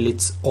until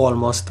it's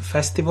almost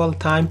festival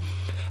time.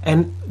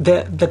 And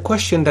the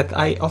question that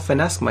I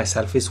often ask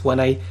myself is, when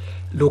I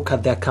look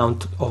at the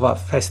account of a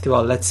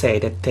festival, let's say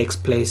that takes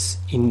place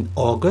in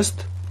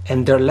August,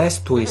 and their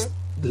last tweet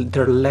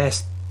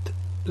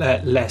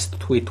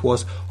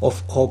was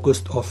of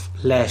August of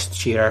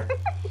last year.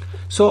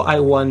 So I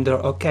wonder,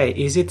 okay,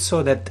 is it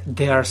so that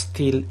they are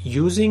still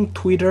using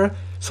Twitter,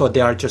 so they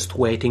are just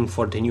waiting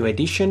for the new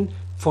edition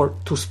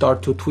to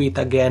start to tweet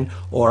again,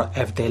 or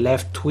have they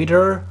left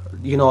Twitter?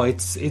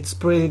 It's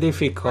pretty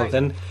difficult. Right.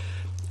 And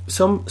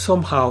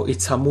somehow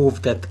it's a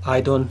move that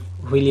I don't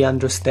really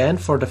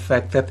understand, for the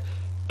fact that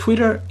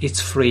Twitter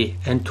is free,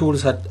 and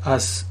tools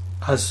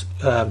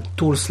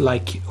tools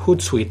like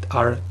Hootsuite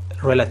are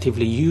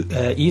relatively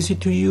easy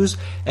to use,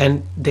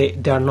 and they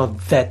are not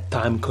that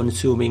time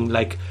consuming,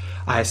 like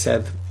I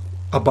said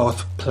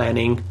about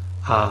planning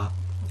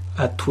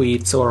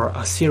tweets or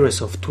a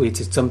series of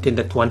tweets. It's something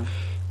that one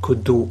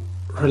could do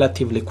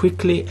relatively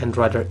quickly and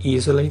rather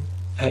easy.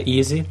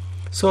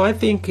 So I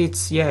think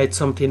it's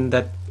something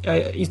that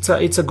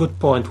it's a good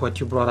point what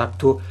you brought up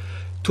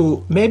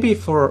to maybe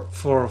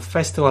for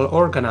festival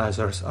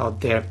organizers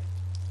out there.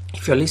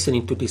 If you're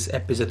listening to this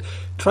episode,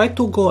 try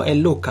to go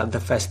and look at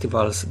the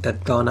festivals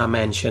that Donna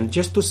mentioned,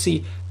 just to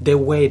see the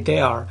way they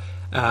are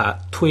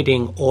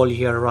tweeting all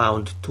year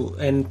round,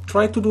 and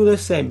try to do the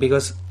same,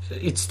 because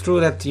it's true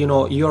that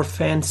your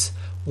fans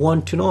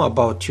want to know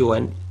about you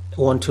and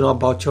want to know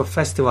about your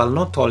festival,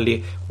 not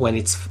only when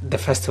it's the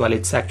festival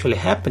it's actually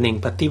happening,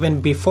 but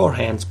even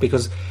beforehand,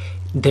 because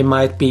they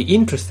might be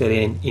interested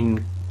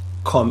in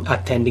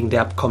attending the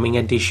upcoming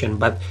edition,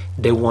 but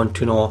they want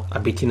to know a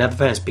bit in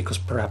advance, because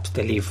perhaps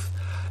they live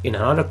in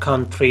another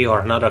country or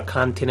another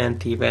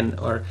continent even,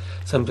 or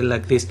something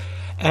like this.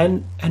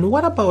 And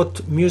what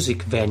about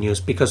music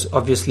venues? Because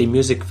obviously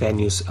music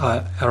venues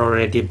are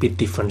already a bit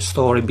different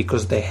story,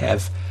 because they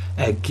have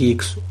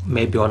gigs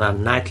maybe on a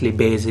nightly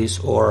basis,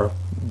 or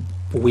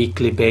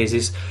weekly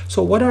basis.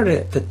 So what are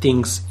the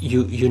things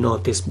you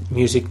notice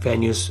music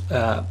venues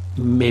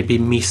maybe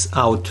miss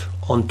out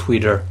on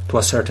Twitter to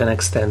a certain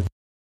extent?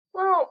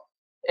 Well,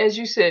 as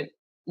you said,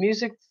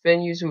 music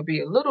venues would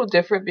be a little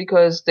different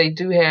because they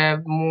do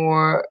have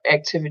more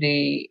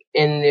activity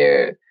in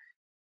their,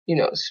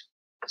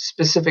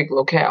 specific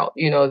locale.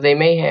 They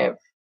may have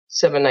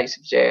 7 nights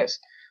of jazz,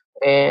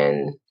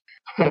 and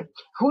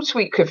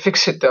Hootsuite could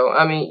fix it though.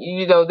 I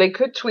mean, they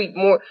could tweet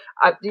more.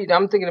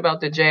 I'm thinking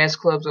about the jazz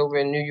clubs over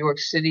in New York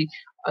City.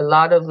 A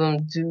lot of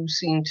them do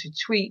seem to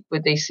tweet,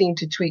 but they seem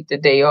to tweet the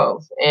day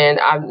of. And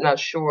I'm not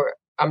sure.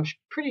 I'm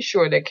pretty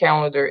sure their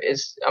calendar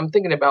is, I'm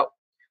thinking about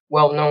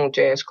well-known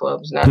jazz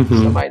clubs, not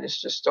somebody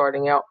that's just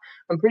starting out.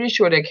 I'm pretty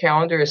sure their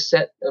calendar is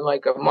set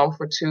like a month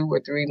or 2 or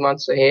 3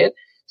 months ahead.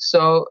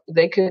 So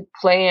they could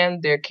plan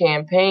their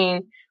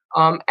campaign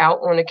out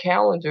on a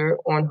calendar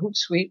on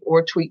Hootsuite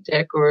or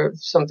TweetDeck or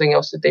something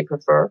else that they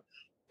prefer,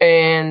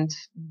 and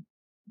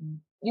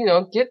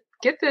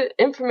get the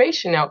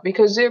information out,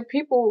 because there are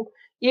people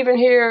even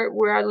here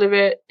where I live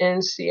at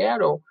in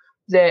Seattle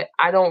that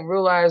I don't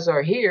realize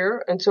are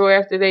here until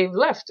after they've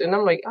left, and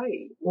I'm like,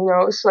 hey,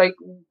 it's like,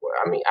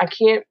 I mean,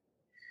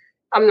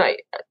 I'm not,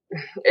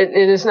 and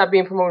it's not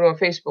being promoted on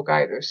Facebook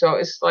either. So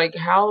it's like,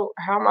 how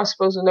am I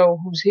supposed to know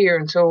who's here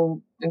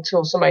until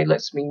somebody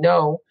lets me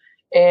know?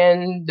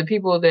 And the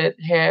people that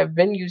have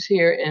venues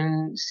here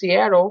in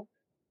Seattle,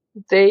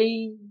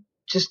 they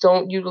just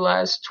don't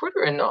utilize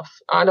Twitter enough.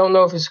 I don't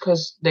know if it's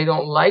because they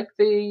don't like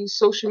the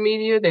social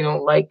media, they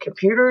don't like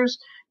computers.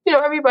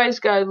 Everybody's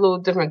got a little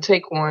different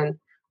take on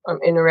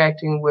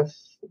interacting with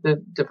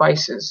the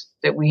devices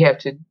that we have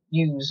to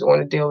use on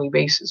a daily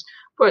basis.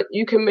 But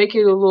you can make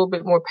it a little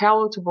bit more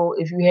palatable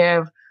if you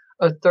have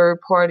a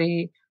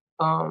third-party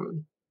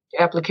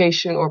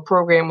application or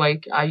program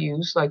like I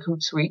use, like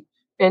Hootsuite,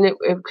 and it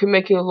can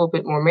make it a little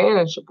bit more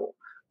manageable.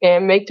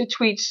 And make the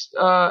tweets,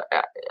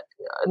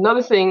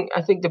 another thing,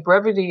 I think the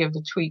brevity of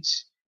the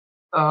tweets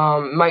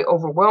might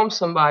overwhelm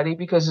somebody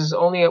because there's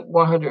only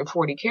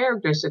 140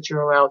 characters that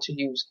you're allowed to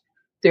use.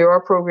 There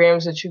are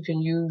programs that you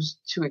can use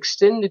to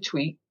extend the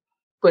tweet,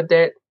 but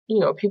that,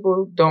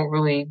 people don't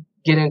really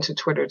get into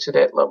Twitter to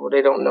that level.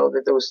 They don't know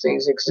that those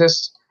things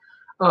exist.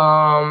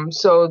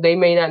 So they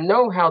may not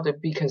know how to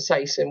be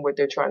concise in what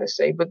they're trying to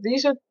say, but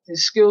these are the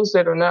skills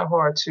that are not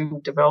hard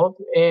to develop.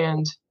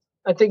 And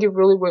I think it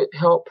really would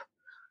help,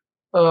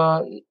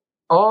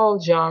 all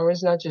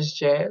genres, not just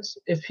jazz.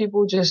 If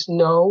people just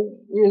know,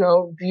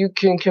 you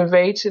can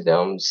convey to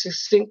them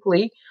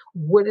succinctly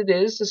what it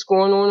is that's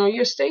going on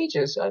your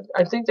stages.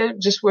 I think that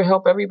just would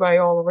help everybody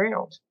all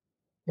around.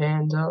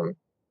 And,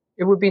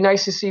 it would be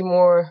nice to see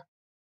more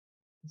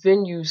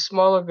venues,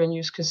 smaller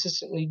venues,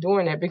 consistently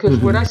doing that, because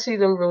what I see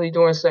them really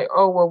doing is like,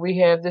 oh, well, we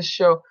have this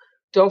show.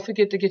 Don't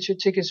forget to get your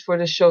tickets for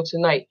this show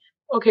tonight.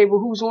 Okay, well,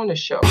 who's on the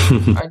show?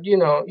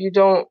 You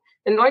don't.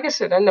 And like I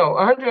said, I know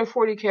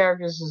 140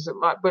 characters is a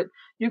lot, but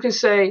you can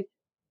say,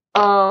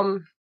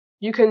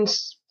 you can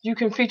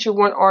feature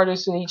one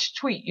artist in each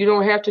tweet. You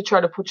don't have to try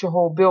to put your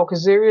whole bill,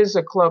 because there is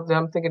a club that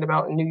I'm thinking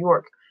about in New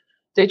York.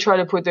 They try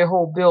to put their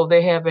whole bill.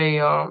 They have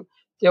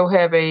they'll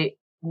have a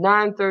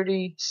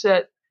 9:30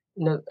 set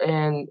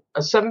and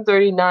a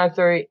 7:30,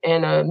 9:30,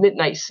 and a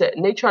midnight set,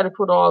 and they try to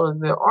put all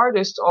of the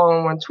artists all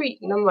in one tweet.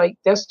 And I'm like,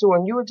 that's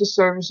doing you a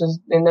disservice,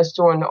 and that's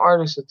doing the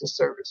artist a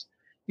disservice.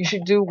 You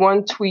should do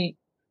one tweet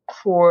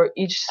for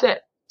each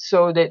set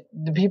so that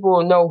the people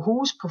will know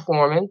who's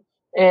performing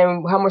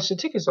and how much the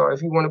tickets are,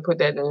 if you want to put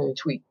that in a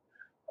tweet.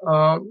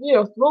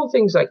 Little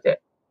things like that.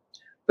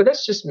 But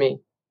that's just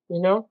me,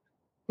 No,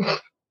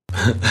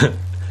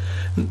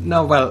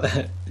 well,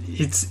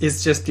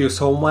 it's just you,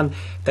 someone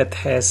that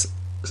has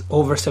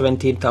over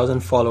 17,000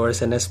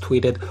 followers and has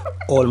tweeted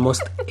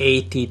almost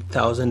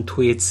 80,000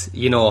 tweets,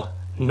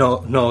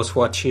 knows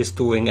what she's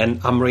doing. And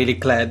I'm really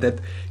glad that,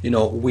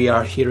 we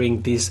are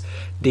hearing this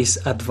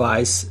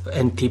advice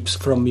and tips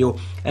from you.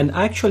 And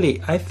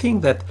actually, I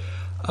think that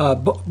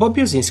Bob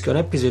Buzinski on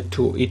episode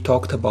 2, he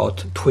talked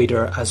about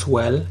Twitter as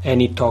well,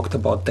 and he talked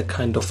about the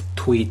kind of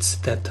tweets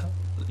that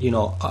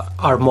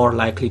are more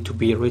likely to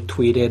be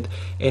retweeted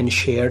and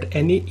shared,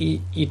 and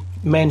he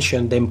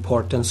mentioned the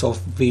importance of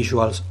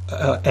visuals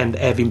and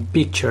having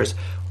pictures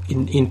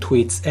in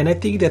tweets. And I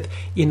think that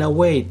in a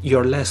way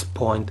your last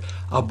point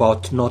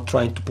about not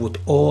trying to put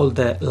all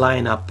the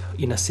lineup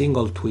in a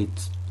single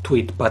tweet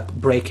but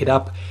break it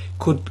up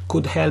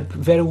could help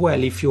very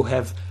well. If you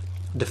have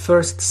the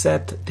first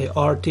set, the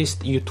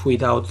artist, you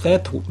tweet out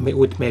that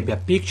with maybe a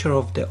picture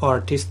of the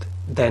artist,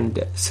 then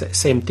the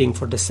same thing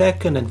for the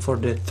second and for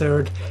the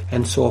third,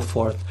 and so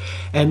forth.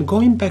 And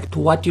going back to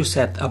what you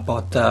said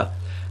about the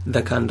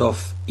kind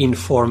of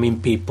informing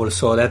people,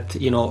 so that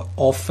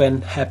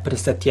often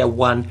happens that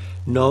one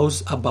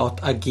knows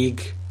about a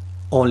gig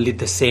only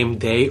the same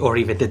day or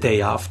even the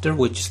day after,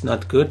 which is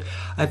not good.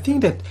 I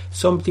think that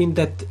something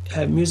that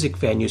music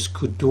venues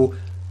could do,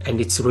 and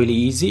it's really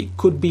easy,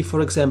 could be, for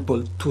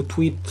example, to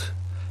tweet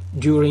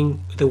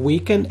during the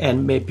weekend,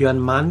 and maybe on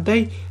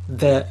Monday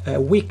the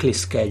weekly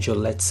schedule,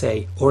 let's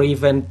say, or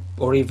even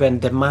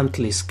the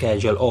monthly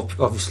schedule,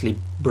 obviously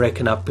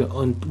breaking up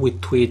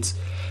with tweets,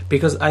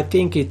 because I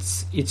think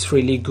it's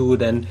really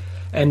good.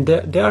 And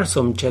there are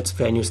some jazz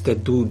venues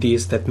that do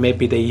this, that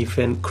maybe they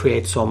even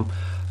create some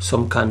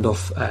kind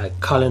of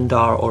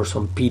calendar or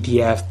some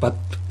PDF. But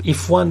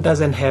if one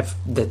doesn't have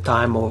the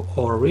time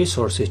or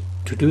resources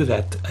to do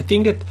that, I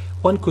think that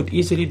one could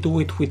easily do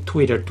it with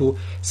Twitter, to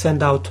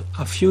send out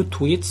a few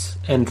tweets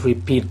and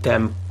repeat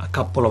them a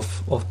couple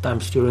of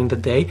times during the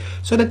day,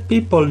 so that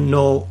people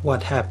know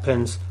what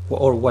happens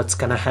or what's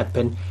gonna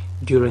happen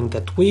during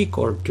that week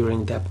or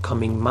during the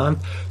upcoming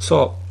month.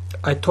 So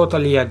I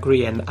totally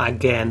agree, and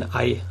again,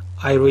 I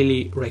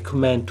really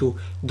recommend to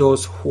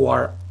those who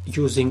are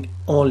using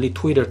only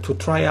Twitter to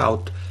try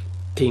out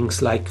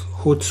things like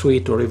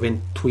Hootsuite or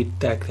even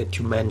TweetDeck that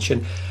you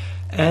mentioned.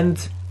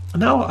 And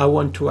now I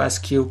want to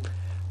ask you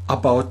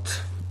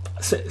about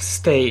let's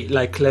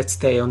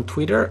stay on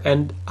Twitter,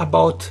 and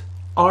about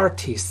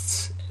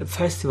artists,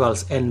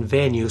 festivals and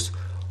venues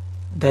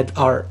that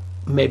are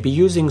maybe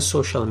using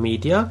social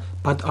media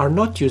but are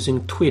not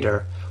using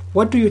Twitter.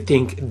 What do you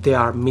think they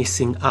are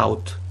missing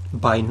out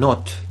by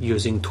not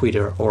using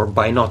Twitter or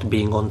by not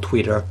being on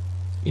Twitter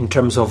in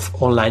terms of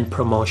online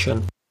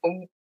promotion?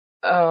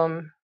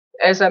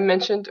 As I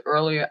mentioned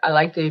earlier, I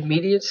like the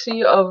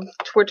immediacy of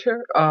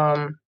Twitter.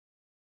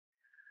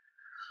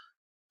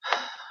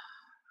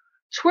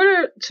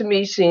 Twitter to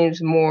me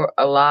seems more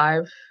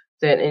alive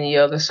than any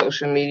other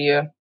social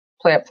media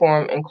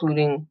platform,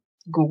 including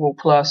Google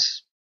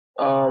Plus,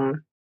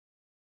 the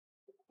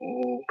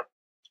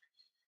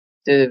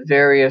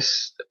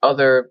various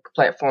other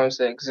platforms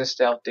that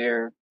exist out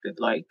there,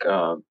 like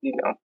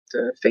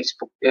the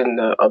Facebook and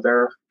the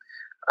other.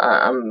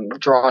 I'm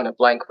drawing a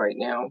blank right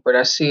now, but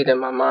I see it in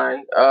my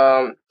mind.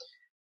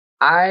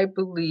 I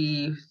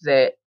believe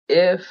that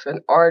if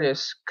an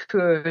artist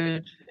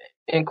could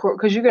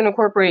because you can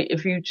incorporate,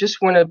 if you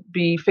just want to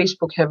be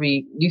Facebook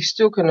heavy, you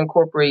still can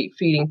incorporate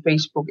feeding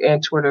Facebook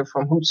and Twitter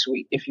from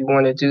Hootsuite if you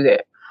want to do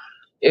that.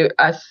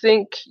 I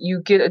think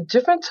you get a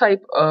different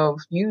type of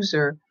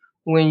user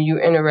when you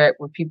interact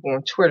with people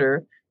on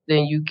Twitter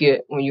than you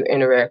get when you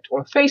interact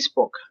on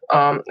Facebook.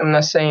 I'm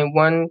not saying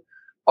one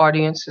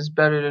audience is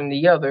better than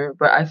the other,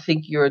 but I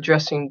think you're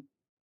addressing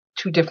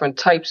two different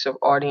types of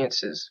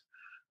audiences.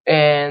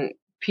 And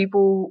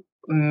people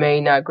may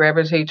not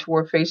gravitate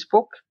toward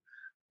Facebook.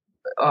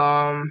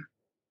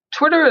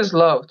 Twitter is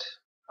loved.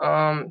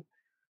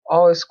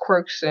 All its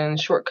quirks and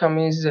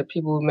shortcomings that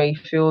people may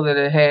feel that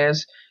it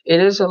has,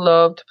 it is a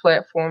loved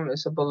platform.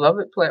 It's a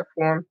beloved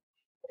platform,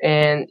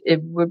 and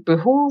it would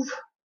behoove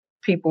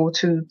people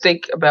to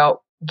think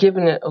about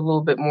giving it a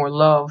little bit more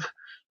love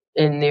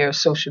in their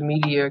social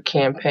media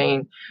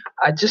campaign.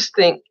 I just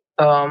think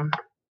the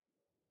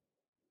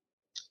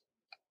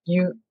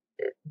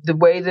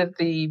way that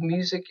the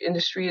music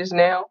industry is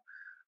now,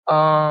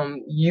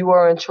 you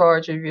are in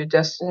charge of your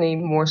destiny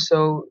more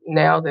so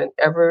now than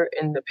ever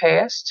in the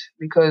past,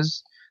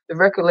 because the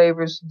record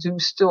labels do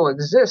still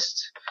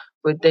exist,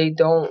 but they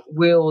don't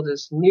wield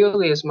as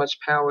nearly as much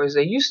power as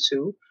they used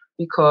to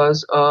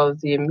because of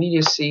the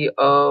immediacy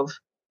of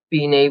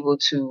being able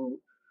to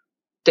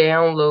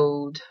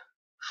download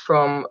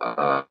from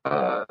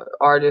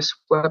artist's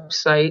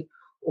website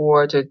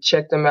or to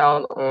check them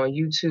out on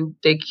YouTube.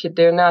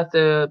 They're not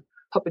the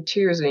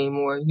puppeteers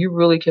anymore. You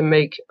really can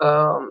make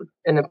an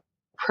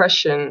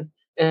impression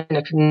and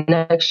a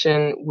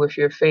connection with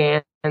your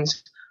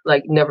fans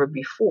like never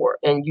before,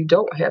 and you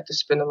don't have to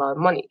spend a lot of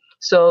money.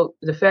 So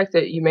the fact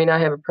that you may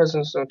not have a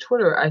presence on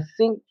Twitter, I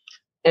think,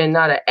 and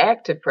not an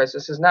active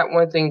presence, is not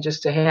one thing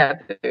just to have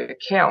the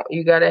account.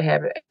 You got to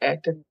have an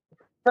active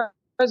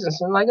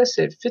presence. And like I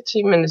said,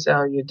 15 minutes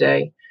out of your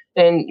day.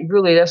 And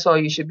really, that's all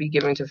you should be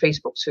giving to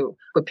Facebook too.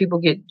 But people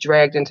get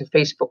dragged into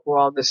Facebook with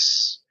all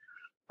this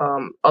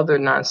other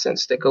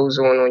nonsense that goes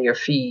on your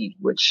feed,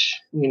 which,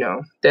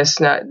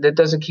 that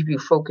doesn't keep you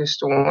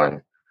focused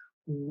on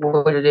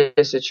what it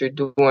is that you're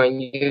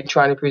doing. You're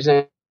trying to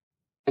present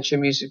your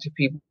music to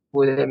people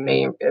that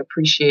may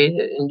appreciate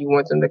it, and you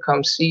want them to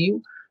come see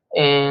you,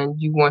 and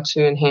you want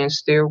to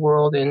enhance their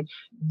world, and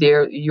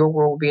your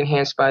world will be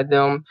enhanced by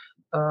them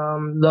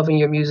loving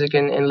your music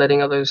and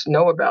letting others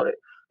know about it.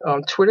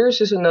 Twitter is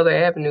just another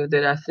avenue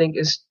that I think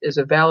is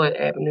a valid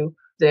avenue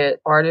that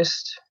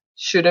artists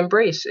should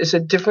embrace. It's a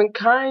different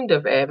kind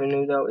of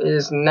avenue, though. It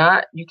is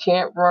not, you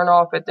can't run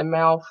off at the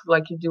mouth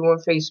like you do on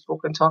Facebook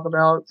and talk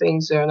about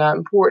things that are not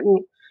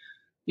important.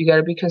 You got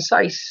to be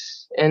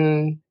concise,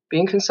 and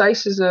being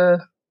concise is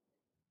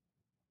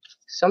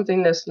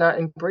something that's not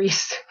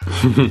embraced.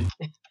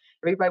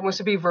 Everybody wants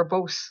to be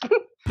verbose.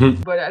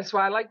 But that's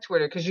why I like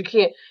Twitter, because you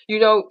can't,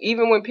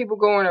 even when people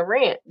go on a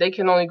rant, they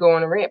can only go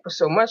on a rant for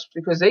so much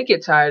because they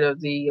get tired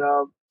of the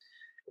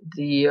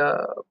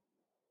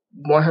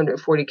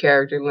 140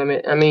 character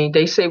limit. I mean,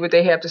 they say what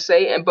they have to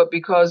say, but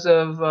because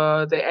of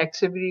the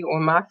activity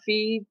on my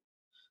feed,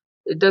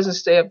 it doesn't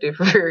stay up there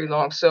for very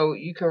long. So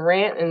you can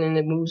rant and then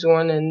it moves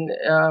on, and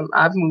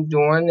I've moved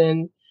on,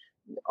 and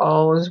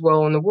all is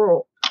well in the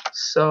world.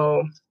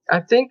 So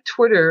I think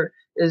Twitter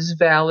is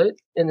valid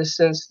in the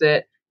sense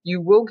that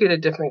you will get a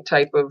different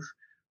type of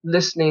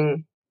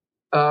listening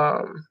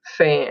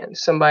fan,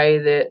 somebody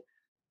that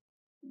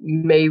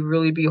may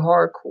really be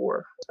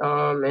hardcore,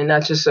 and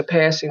not just a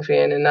passing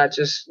fan, and not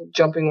just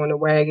jumping on the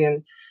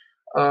wagon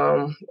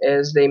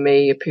as they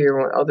may appear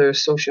on other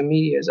social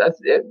medias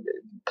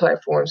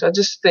platforms. I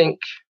just think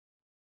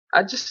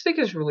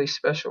it's really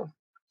special,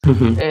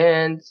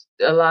 and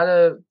a lot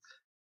of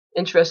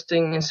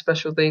interesting and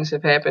special things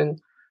have happened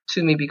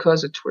to me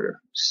because of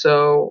Twitter.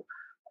 So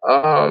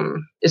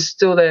it's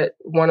still that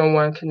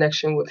one-on-one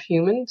connection with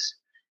humans,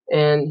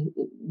 and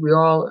we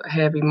all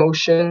have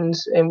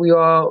emotions, and we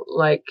all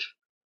like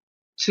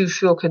to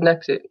feel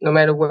connected. No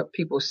matter what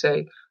people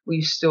say,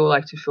 we still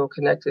like to feel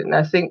connected. And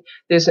I think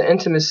there's an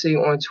intimacy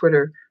on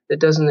Twitter that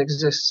doesn't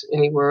exist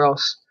anywhere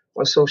else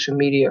on social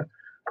media,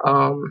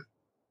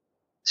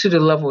 to the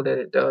level that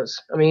it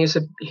does. I mean, it's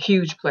a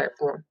huge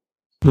platform.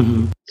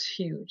 It's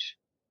huge.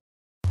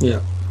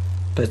 Yeah,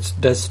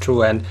 that's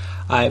true. And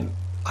I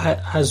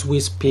as we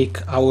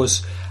speak, I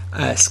was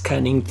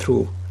scanning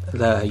through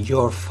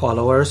your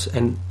followers,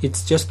 and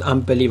it's just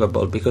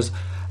unbelievable because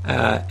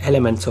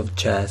Elements of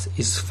Jazz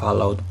is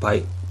followed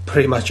by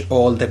pretty much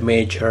all the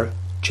major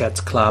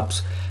jazz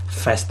clubs,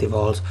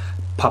 festivals,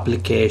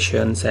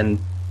 publications, and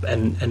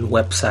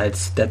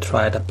websites that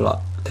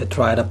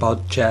write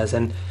about jazz.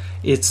 And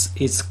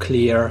it's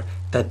clear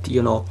that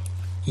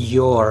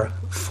your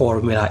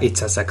formula,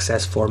 it's a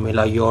success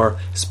formula. Your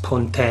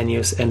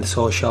spontaneous and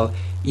social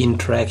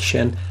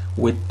interaction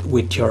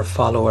with your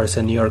followers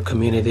and your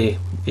community,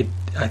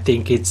 I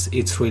think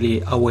it's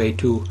really a way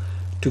to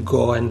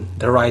go, and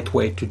the right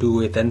way to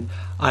do it. And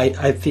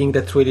I think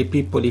that really,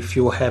 people, if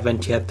you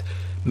haven't yet,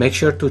 make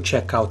sure to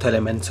check out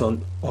Elements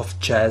of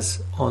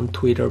Jazz on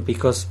Twitter,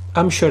 because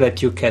I'm sure that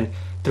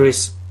there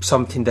is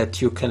something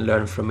that you can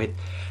learn from it.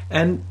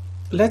 And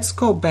let's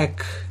go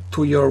back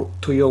to your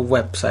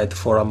website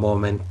for a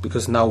moment,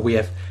 because now we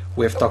have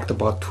talked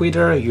about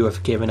Twitter. You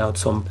have given out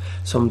some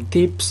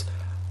tips.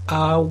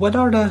 What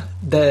are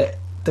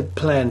the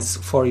plans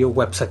for your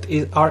website?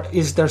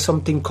 Is there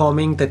something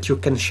coming that you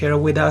can share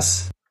with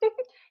us?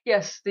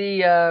 Yes,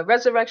 the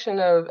resurrection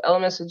of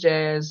Elements of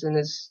Jazz and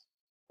its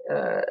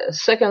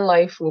second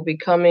life will be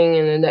coming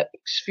in the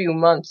next few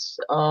months.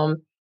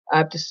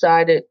 I've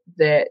decided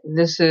that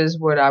this is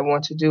what I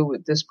want to do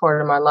with this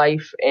part of my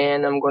life,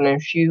 and I'm going to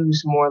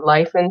infuse more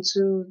life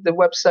into the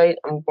website.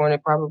 I'm going to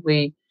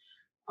probably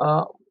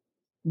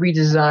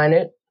redesign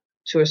it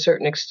to a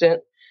certain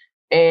extent.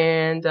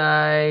 And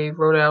I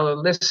wrote out a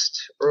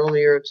list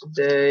earlier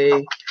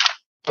today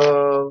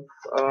of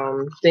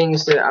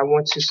things that I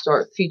want to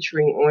start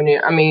featuring on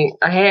it. I mean,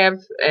 I have,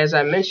 as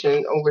I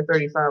mentioned, over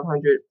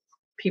 3,500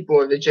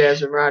 people of the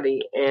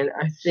Jazzerati, and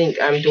I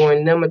think I'm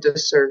doing them a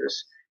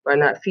disservice by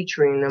not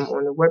featuring them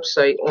on the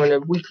website on a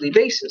weekly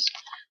basis.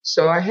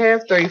 So I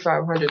have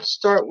 3,500 to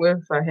start with.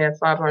 I have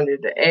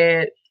 500 to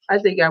add. I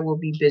think I will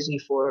be busy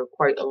for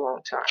quite a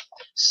long time.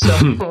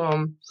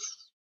 So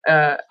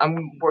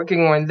I'm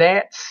working on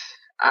that.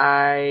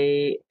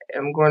 I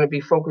am going to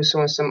be focused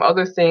on some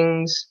other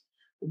things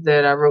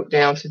that I wrote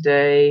down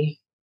today.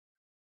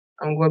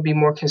 I'm going to be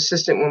more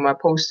consistent with my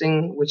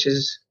posting, which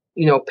is,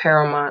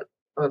 paramount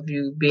of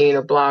you being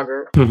a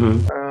blogger.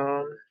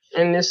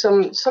 And there's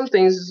some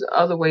things,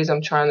 other ways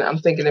I'm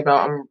thinking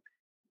about,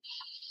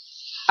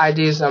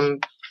 ideas I'm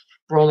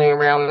rolling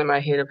around in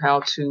my head of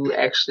how to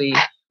actually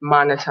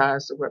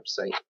monetize the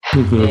website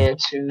and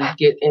to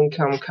get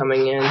income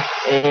coming in,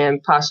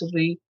 and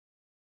possibly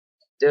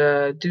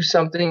do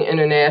something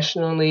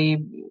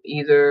internationally,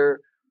 either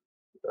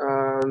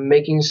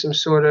making some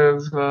sort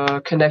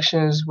of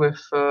connections with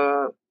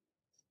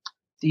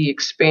the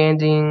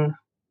expanding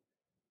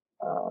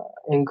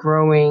and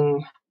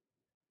growing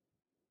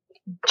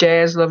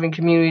jazz-loving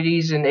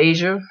communities in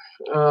Asia.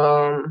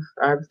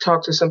 I've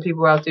talked to some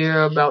people out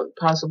there about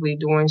possibly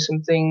doing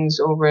some things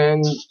over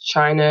in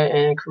China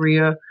and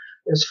Korea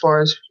as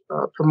far as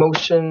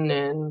promotion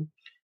and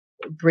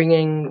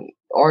bringing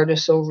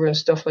artists over and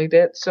stuff like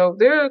that. So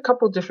there are a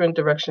couple different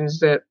directions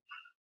that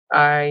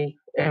I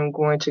am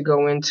going to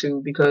go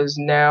into, because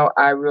now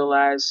I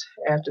realize,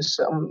 after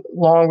some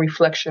long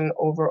reflection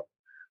over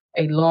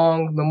a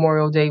long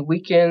Memorial Day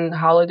weekend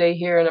holiday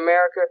here in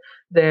America,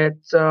 that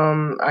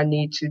I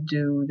need to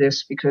do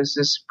this because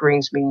this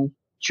brings me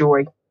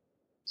joy.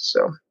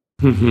 So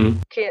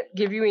can't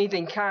give you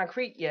anything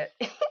concrete yet.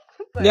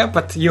 Yeah,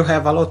 but you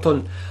have a lot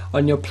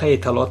on your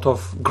plate, a lot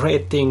of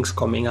great things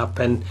coming up,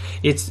 and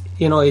it's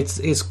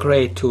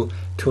great to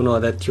know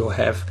that you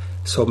have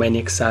so many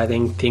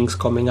exciting things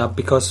coming up,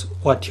 because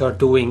what you're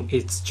doing,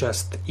 it's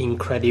just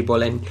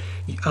incredible. And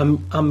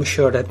I'm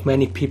sure that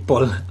many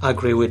people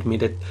agree with me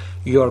that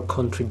your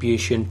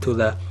contribution to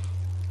the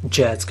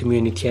jazz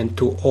community and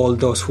to all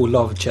those who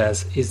love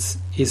jazz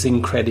is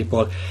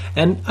incredible.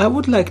 And I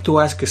would like to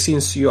ask you,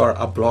 since you are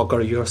a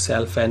blogger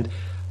yourself, and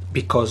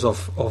because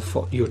of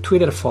your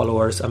Twitter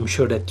followers, I'm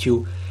sure that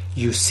you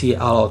see a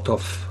lot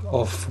of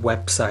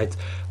websites.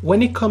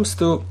 When it comes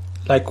to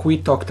Like we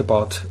talked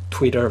about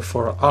Twitter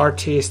for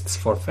artists,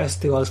 for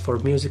festivals, for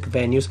music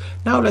venues.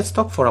 Now let's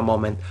talk for a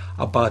moment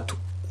about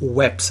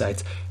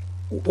websites.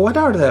 What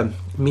are the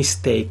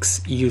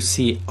mistakes you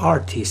see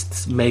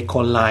artists make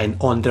online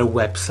on their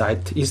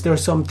website? Is there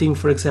something,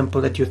 for example,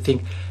 that you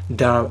think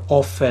they're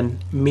often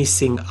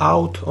missing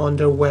out on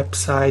their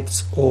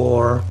websites,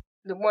 or?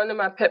 One of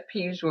my pet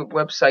peeves with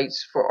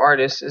websites for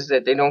artists is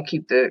that they don't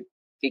keep the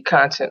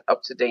content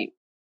up to date.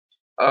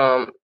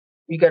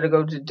 You got to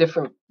go to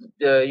different.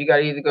 You got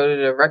to either go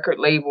to the record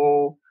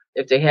label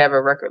if they have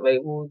a record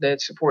label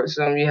that supports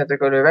them. You have to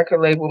go to the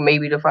record label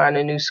maybe to find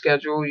a new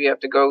schedule. You have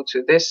to go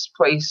to this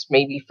place,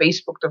 maybe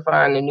Facebook, to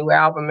find the new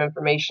album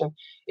information.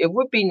 It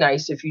would be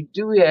nice if you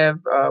do have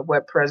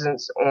web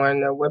presence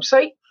on a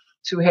website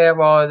to have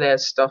all of that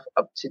stuff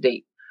up to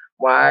date.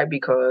 Why?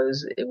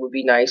 Because it would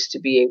be nice to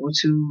be able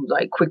to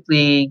like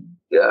quickly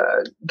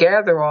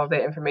gather all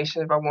that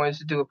information if I wanted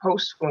to do a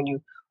post on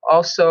you.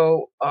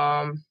 Also,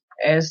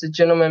 as the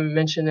gentleman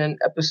mentioned in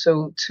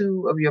episode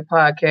 2 of your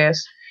podcast,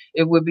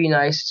 it would be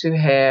nice to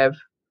have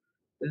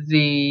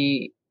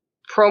the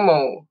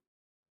promo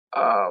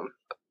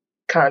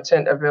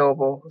content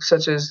available,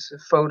 such as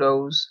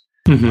photos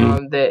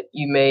that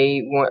you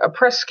may want. A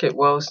press kit.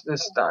 Well,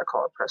 it's not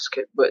called a press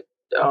kit, but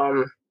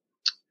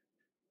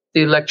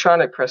the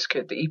electronic press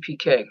kit, the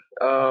EPK.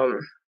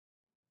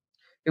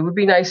 It would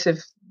be nice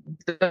if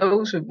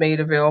those were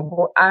made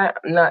available. I'm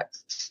not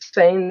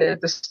saying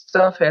that the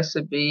stuff has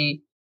to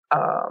be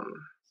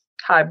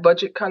high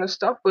budget kind of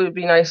stuff, but it'd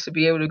be nice to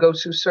be able to go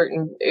to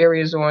certain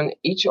areas on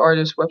each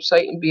artist's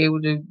website and be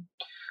able to,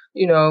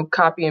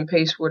 copy and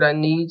paste what I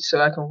need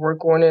so I can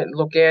work on it,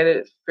 look at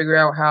it, figure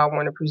out how I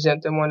want to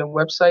present them on the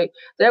website.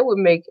 That would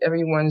make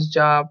everyone's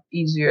job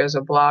easier as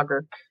a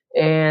blogger.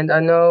 And I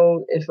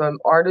know if an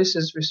artist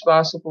is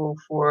responsible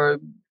for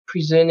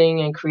presenting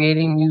and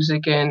creating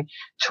music and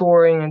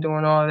touring and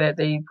doing all that,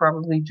 they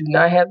probably do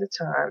not have the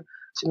time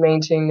to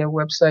maintain their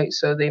website,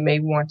 so they may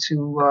want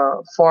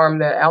to farm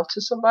that out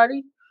to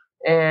somebody.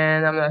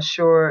 And I'm not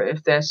sure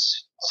if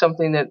that's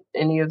something that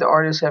any of the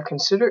artists have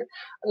considered.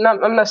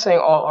 I'm not saying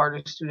all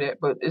artists do that,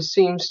 but it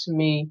seems to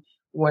me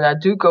when I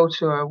do go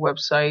to a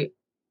website,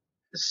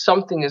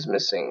 something is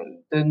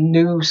missing. The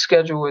new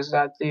schedule is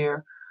not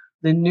there.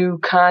 The new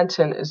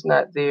content is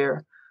not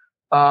there.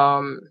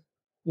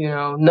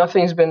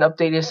 Nothing's been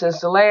updated since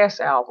the last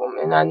album.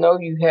 And I know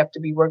you have to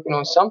be working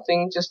on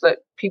something. Just let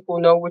people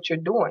know what you're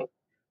doing,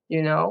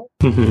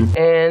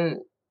 And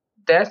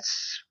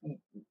that's,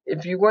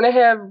 if you want to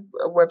have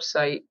a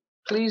website,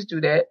 please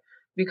do that,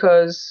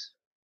 because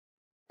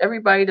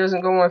everybody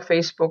doesn't go on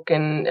Facebook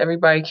and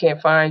everybody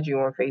can't find you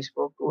on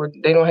Facebook, or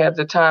they don't have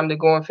the time to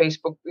go on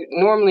Facebook.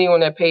 Normally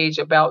on that page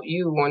about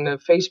you on the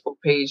Facebook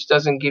page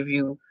doesn't give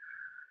you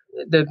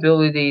the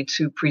ability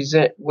to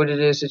present what it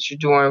is that you're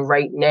doing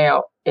right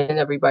now in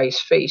everybody's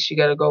face. You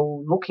got to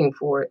go looking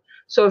for it.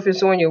 So if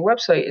it's on your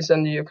website, it's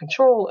under your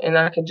control, and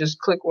I can just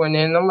click on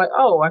it, and I'm like,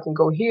 oh, I can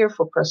go here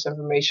for press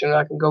information.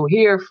 I can go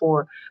here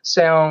for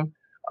sound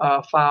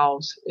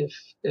files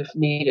if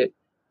needed.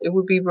 It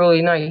would be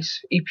really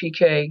nice.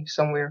 EPK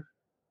somewhere.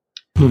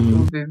 It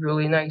would be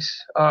really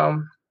nice.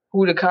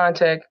 Who to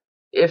contact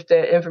if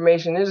that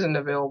information isn't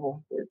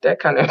available, that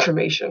kind of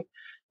information.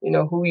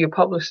 Who your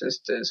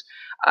publicist is.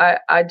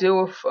 I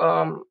deal with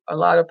a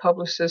lot of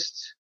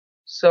publicists,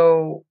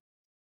 so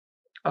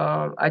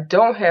I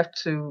don't have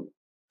to.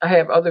 I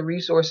have other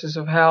resources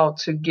of how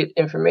to get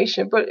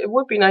information, but it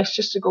would be nice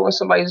just to go on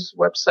somebody's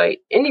website,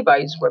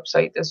 anybody's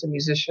website that's a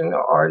musician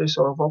or artist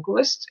or a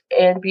vocalist,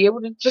 and be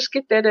able to just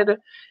get that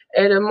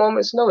at a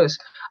moment's notice.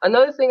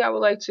 Another thing I would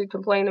like to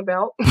complain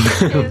about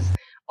is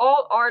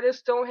all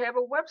artists don't have a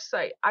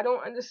website. I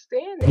don't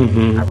understand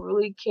that. I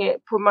really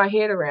can't put my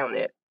head around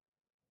it.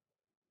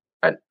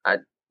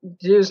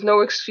 There's no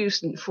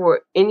excuse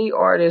for any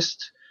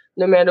artist,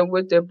 no matter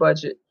what their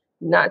budget,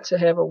 not to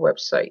have a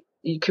website.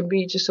 It could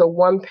be just a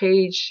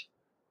one-page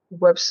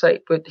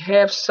website, but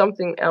have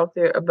something out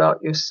there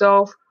about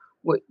yourself,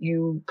 what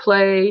you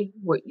play,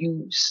 what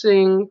you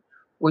sing,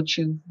 what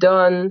you've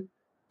done,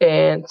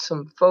 and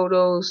some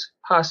photos,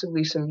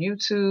 possibly some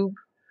YouTube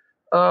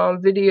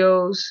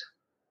videos.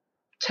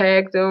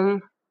 Tag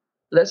them.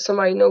 Let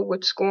somebody know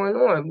what's going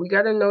on. We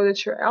got to know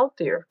that you're out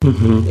there.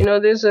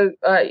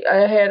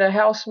 I had a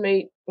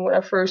housemate when I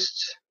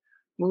first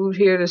moved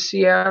here to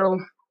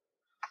Seattle.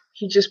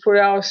 He just put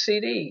out a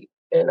CD,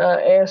 and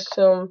I asked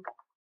him,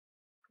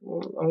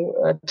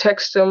 I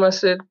texted him, I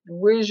said,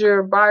 where's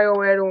your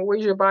bio at, or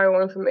where's your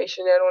bio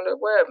information at on the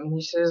web? And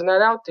he says,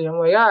 not out there. I'm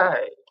like, all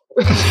right.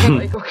 I'm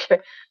like, okay.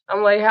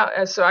 I'm like, how?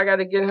 And so I got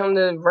to get him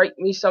to write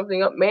me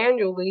something up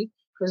manually,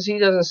 because he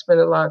doesn't spend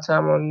a lot of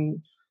time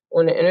on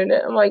the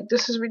internet. I'm like,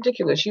 this is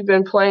ridiculous. You've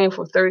been playing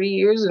for 30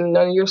 years and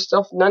none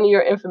of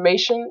your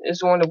information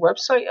is on the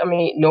website. I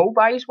mean,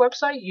 nobody's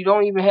website. You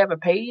don't even have a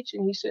page.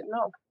 And he said,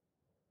 no.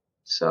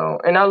 So,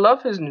 and I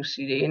love his new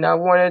CD, and I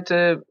wanted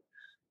to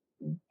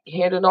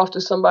hand it off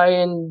to somebody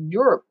in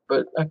Europe,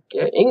 but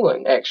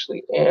England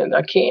actually. And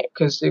I can't,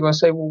 because they're going to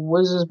say, well,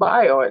 where's his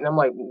bio? And I'm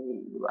like,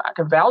 I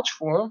can vouch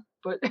for him,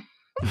 but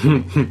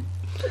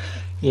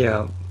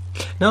Yeah.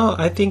 No,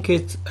 I think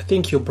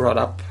you brought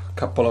up a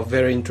couple of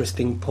very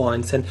interesting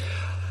points, and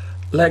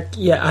like,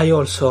 yeah, I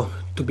also,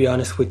 to be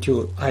honest with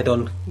you, I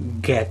don't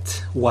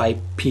get why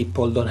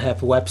people don't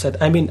have a website.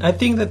 I mean, I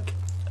think that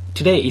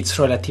today it's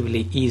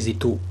relatively easy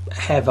to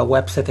have a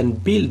website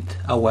and build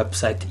a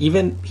website,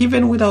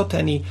 even without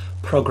any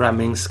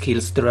programming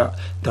skills. There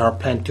are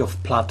plenty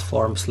of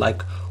platforms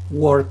like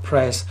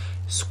WordPress,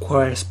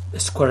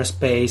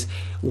 Squarespace,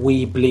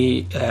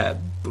 Weebly,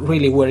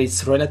 really, where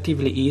it's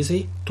relatively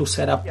easy to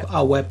set up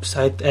a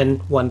website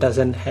and one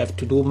doesn't have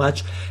to do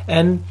much.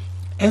 And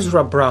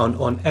Ezra Brown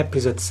on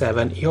episode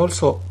 7, he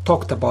also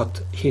talked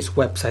about his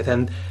website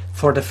and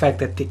for the fact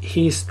that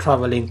he's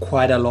traveling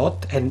quite a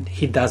lot and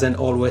he doesn't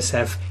always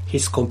have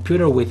his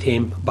computer with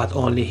him but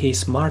only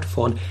his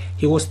smartphone.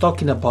 He was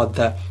talking about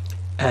the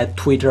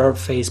Twitter,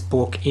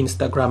 Facebook,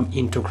 Instagram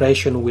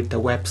integration with the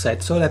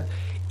website, so that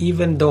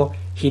even though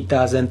he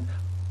doesn't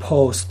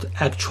post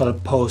actual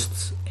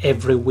posts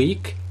every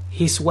week,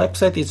 his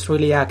website is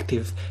really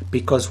active,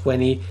 because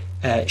when he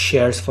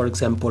shares, for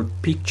example,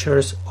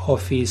 pictures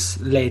of his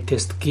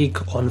latest gig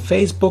on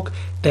Facebook,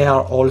 they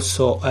are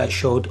also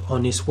showed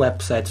on his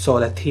website, so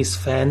that his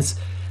fans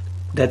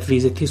that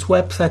visit his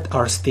website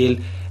are still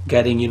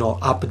getting,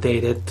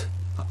 updated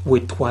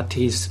with what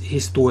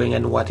he's doing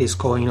and what is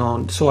going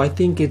on. So I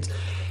think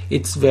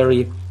it's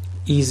very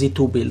easy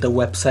to build a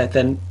website,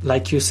 and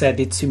like you said,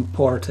 it's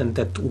important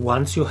that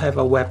once you have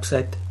a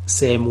website,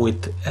 same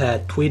with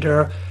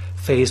Twitter,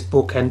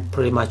 Facebook, and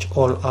pretty much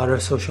all other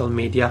social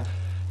media,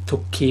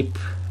 to keep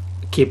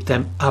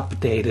them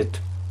updated.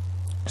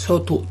 So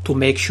to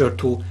make sure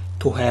to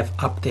have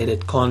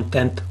updated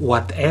content,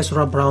 what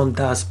Ezra Brown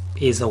does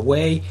is a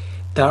way.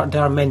 There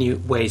are many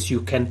ways.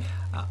 You can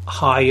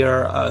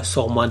hire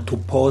someone to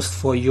post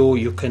for you.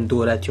 You can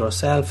do that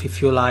yourself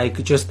if you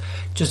like. Just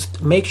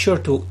make sure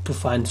to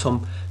find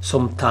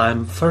some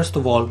time, first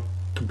of all,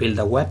 to build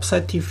a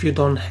website if you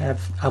don't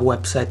have a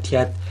website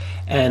yet.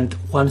 And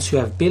once you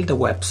have built a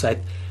website,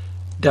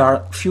 there are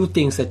a few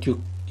things that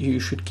you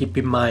should keep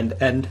in mind.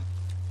 And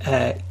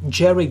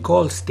Jerry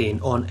Goldstein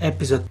on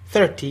episode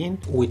 13,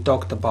 we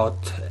talked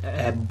about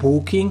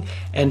booking,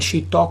 and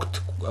we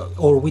talked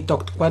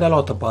quite a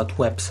lot about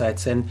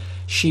websites, and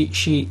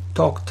she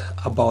talked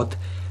about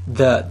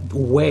the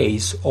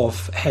ways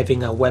of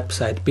having a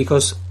website,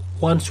 because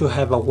once you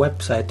have a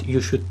website,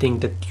 you should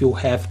think that you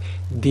have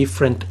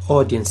different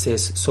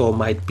audiences. So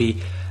might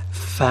be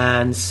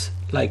fans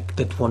like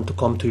that want to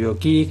come to your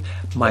gig,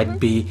 might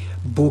be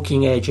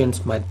booking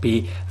agents, might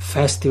be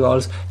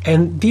festivals.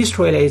 And this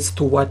relates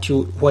to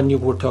when you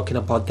were talking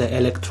about the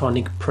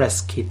electronic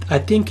press kit. I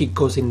think it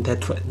goes in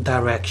that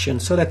direction,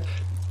 so that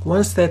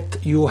once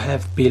that you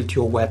have built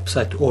your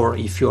website, or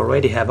if you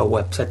already have a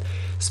website,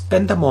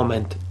 spend a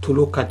moment to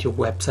look at your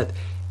website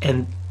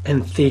and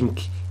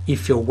think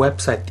if your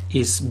website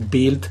is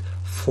built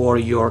for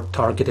your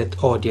targeted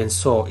audience.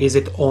 So is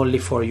it only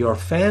for your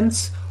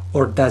fans,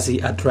 or does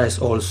it address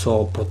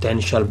also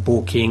potential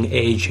booking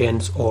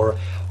agents or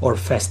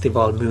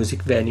festival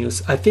music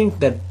venues? I think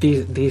that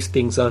these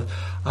things are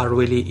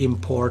really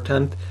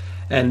important.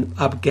 And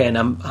again,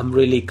 I'm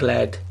really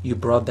glad you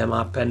brought them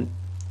up, and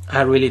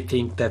I really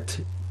think that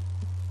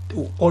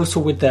also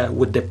with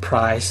the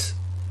price,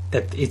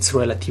 that it's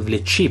relatively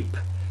cheap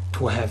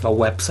to have a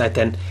website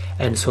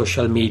and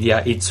social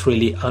media. It's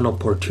really an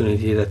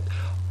opportunity that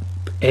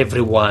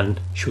everyone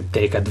should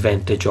take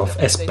advantage of,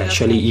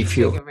 especially if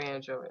you take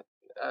advantage of it.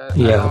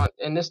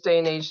 In this day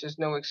and age, there's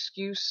no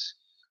excuse,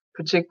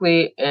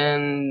 particularly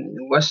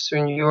in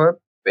Western Europe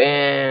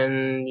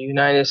and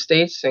United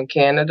States and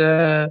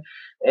Canada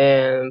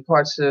and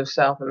parts of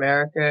South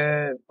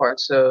America,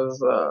 parts of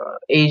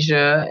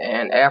Asia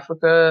and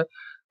Africa.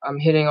 I'm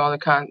hitting all the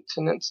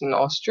continents. In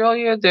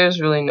Australia,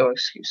 there's really no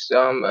excuse.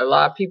 A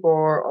lot of people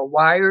are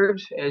wired,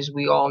 as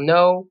we all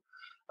know.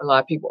 A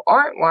lot of people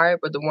aren't wired,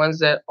 but the ones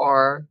that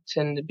are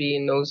tend to be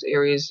in those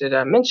areas that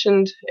I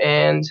mentioned.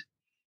 And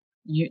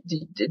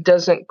it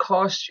doesn't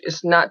cost.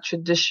 It's not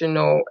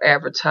traditional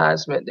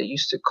advertisement that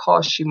used to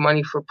cost you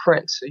money for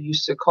prints. It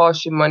used to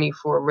cost you money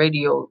for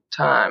radio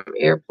time,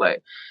 airplay.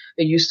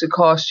 It used to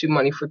cost you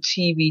money for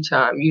TV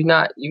time.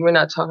 You were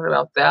not talking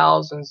about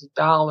thousands of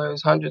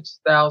dollars, hundreds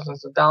of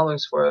thousands of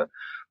dollars or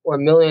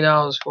 $1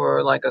 million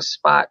for like a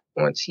spot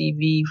on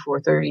TV for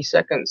 30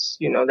 seconds.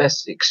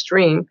 That's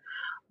extreme,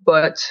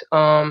 but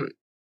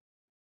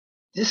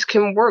this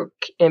can work,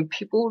 and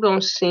people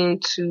don't seem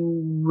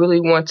to really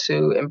want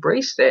to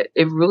embrace that.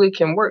 It really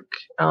can work.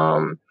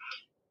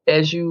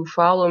 As you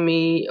follow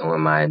me on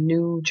my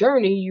new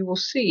journey, you will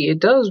see it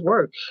does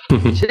work.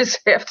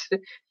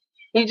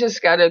 You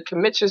just got to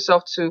commit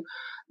yourself to,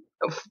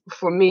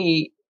 for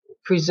me,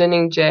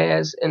 presenting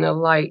jazz in a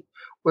light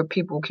where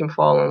people can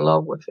fall in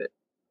love with it.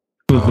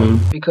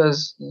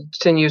 Because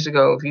 10 years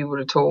ago, if you would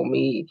have told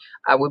me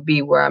I would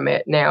be where I'm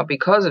at now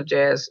because of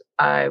jazz,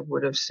 I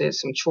would have said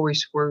some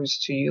choice words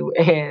to you,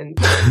 and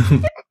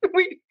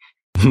we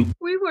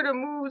would have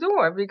moved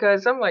on,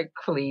 because I'm like,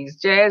 please,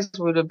 jazz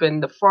would have been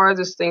the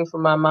farthest thing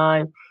from my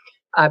mind.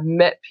 I've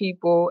met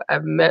people,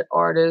 I've met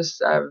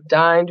artists, I've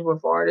dined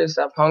with artists,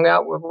 I've hung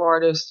out with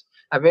artists,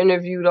 I've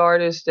interviewed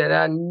artists that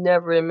I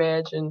never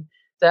imagined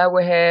that I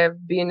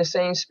would be in the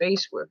same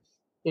space with,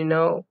 you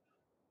know.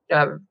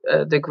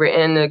 The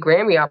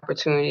Grammy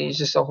opportunity is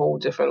just a whole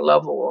different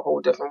level, a whole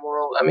different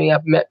world. I mean,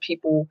 I've met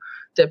people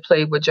that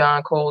played with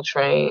John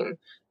Coltrane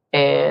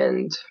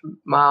and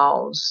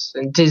Miles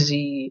and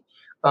Dizzy.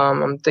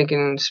 I'm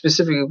thinking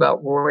specifically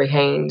about Roy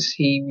Haynes.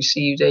 He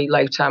received a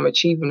Lifetime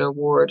Achievement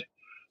Award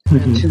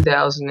in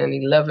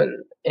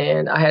 2011,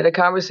 and I had a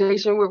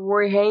conversation with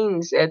Roy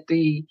Haynes at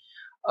the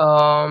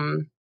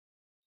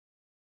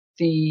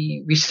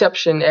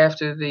reception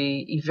after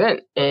the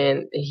event,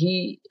 and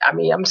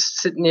I'm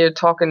sitting there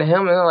talking to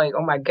him, and I'm like,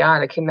 oh my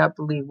God, I cannot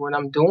believe what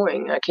I'm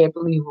doing. I can't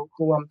believe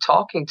who I'm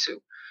talking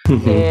to.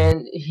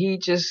 And he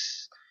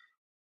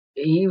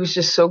was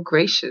just so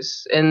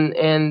gracious, and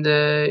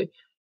the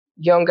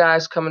young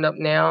guys coming up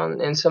now,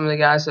 and some of the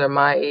guys that are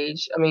my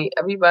age. I mean,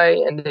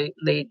 everybody, and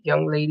the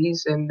young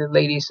ladies and the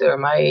ladies that are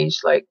my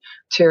age, like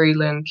Terry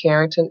Lynn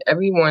Carrington,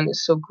 everyone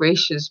is so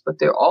gracious, but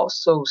they're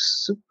also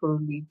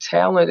superly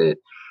talented,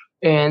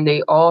 and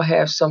they all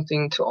have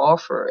something to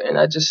offer. And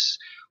I just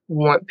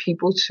want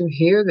people to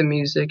hear the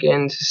music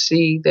and to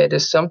see that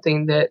it's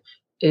something that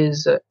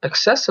is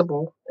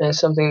accessible and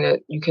something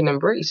that you can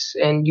embrace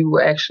and you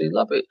will actually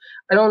love it.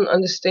 I don't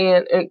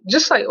understand, and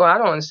just like, I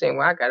don't understand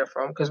where I got it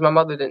from, because my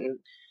mother didn't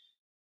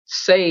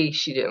say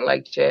she didn't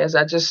like jazz.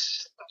 I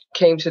just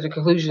came to the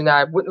conclusion that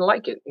I wouldn't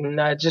like it,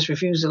 and I just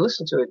refused to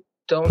listen to it.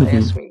 Don't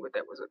ask me what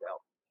that was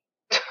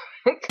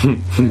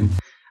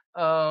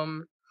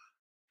about.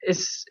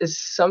 It's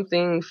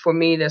something for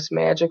me that's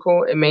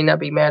magical. It may not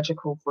be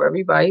magical for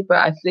everybody, but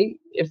I think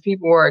if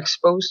people are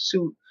exposed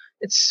to,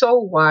 it's so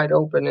wide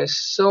open. There's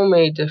so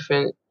many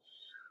different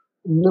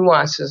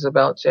nuances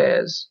about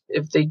jazz.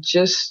 If they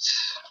just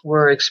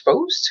were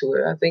exposed to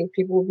it, I think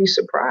people would be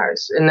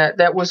surprised. And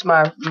that was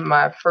my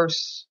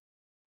first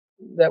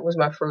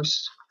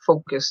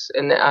focus.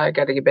 And I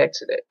got to get back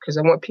to that, because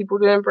I want people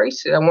to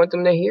embrace it. I want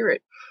them to hear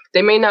it.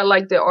 They may not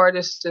like the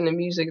artists and the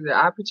music that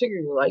I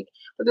particularly like,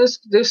 but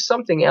there's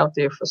something out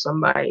there for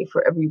somebody,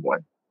 for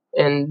everyone,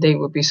 and they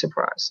would be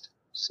surprised.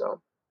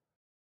 So,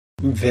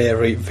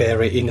 very,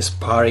 very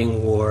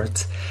inspiring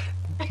words,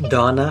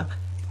 Donna.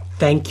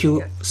 Thank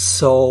you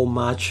so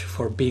much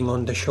for being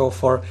on the show,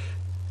 for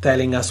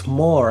telling us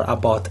more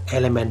about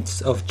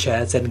elements of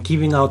jazz and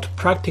giving out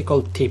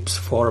practical tips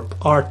for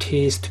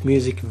artists,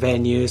 music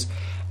venues,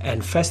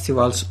 and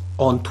festivals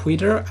on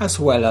Twitter, as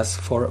well as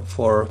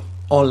for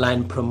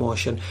online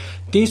promotion.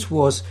 This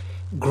was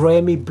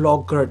Grammy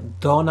blogger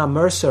Donna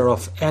Mercer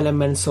of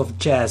Elements of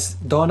Jazz.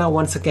 Donna,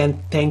 once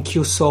again, thank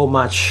you so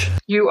much.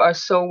 You are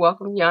so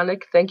welcome,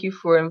 Yannick. Thank you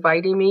for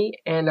inviting me,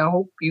 and I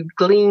hope you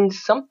gleaned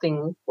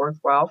something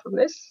worthwhile from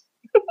this.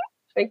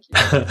 Thank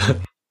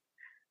you.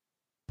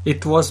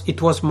 It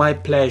was my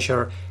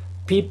pleasure.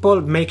 People,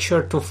 make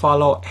sure to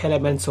follow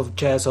Elements of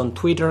Jazz on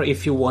Twitter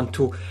if you want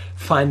to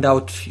find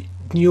out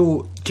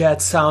new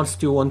jazz sounds.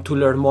 Do you want to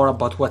learn more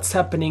about what's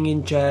happening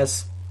in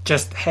jazz?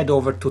 Just head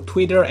over to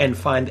Twitter and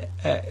find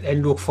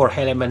and look for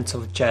Elements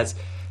of Jazz.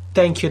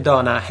 Thank you,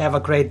 Donna. Have a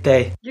great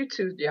day. You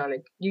too,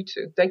 Yannick. You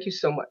too. Thank you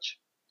so much.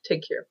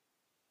 Take care.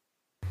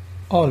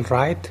 All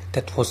right,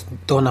 that was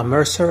Donna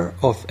Mercer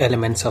of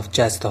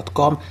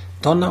elementsofjazz.com.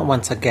 Donna,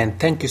 once again,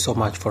 thank you so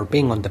much for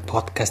being on the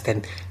podcast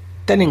and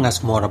telling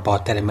us more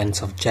about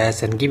Elements of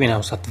Jazz and giving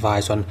us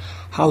advice on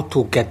how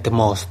to get the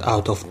most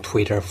out of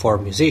Twitter for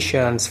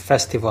musicians,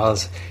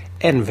 festivals,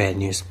 and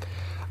venues.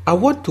 I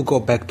want to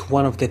go back to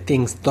one of the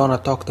things Donna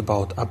talked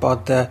about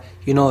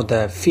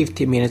the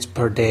 50 minutes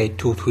per day,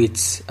 2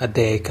 tweets a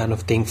day kind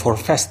of thing for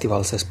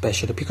festivals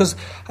especially, because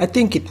I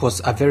think it was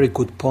a very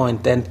good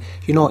point. And,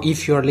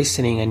 if you're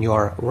listening and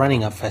you're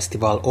running a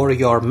festival or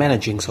you're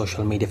managing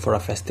social media for a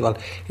festival,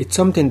 it's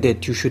something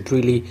that you should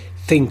really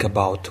think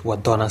about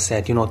what Donna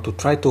said, to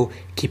try to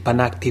keep an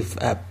active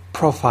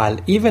profile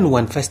even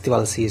when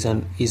festival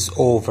season is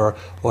over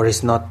or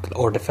is not,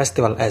 or the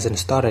festival hasn't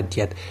started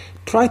yet.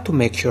 Try to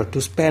make sure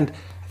to spend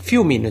a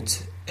few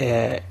minutes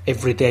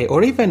every day,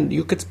 or even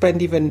you could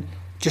spend even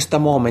just a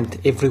moment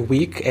every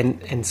week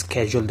and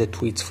schedule the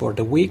tweets for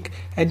the week,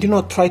 and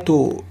try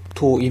to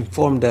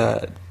inform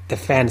the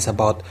fans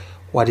about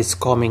what is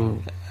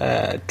coming.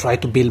 Try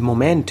to build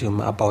momentum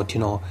about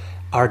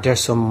are there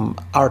some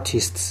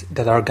artists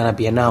that are gonna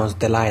be announced,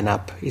 the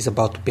lineup is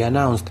about to be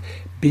announced.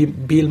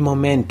 Build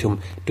momentum.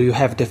 Do you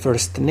have the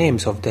first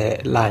names of the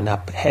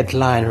lineup,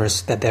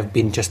 headliners that have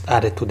been just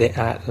added to the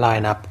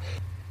lineup?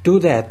 Do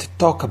that,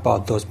 talk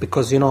about those,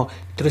 because there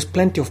is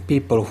plenty of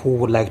people who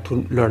would like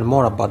to learn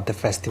more about the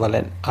festival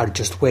and are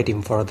just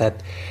waiting for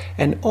that.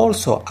 And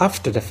also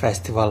after the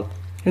festival,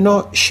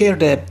 share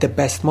the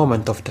best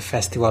moment of the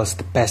festivals,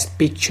 the best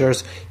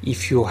pictures.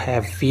 If you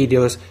have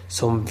videos,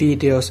 some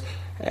videos,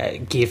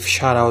 give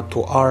shout out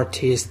to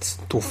artists,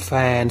 to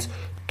fans,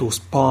 to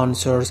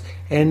sponsors,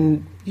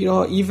 and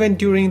even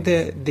during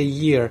the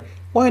year,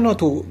 why not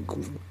to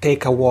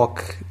take a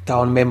walk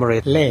down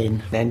memory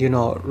lane and,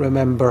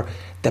 remember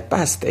the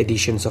past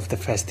editions of the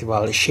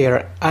festival,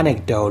 share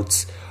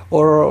anecdotes,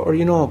 or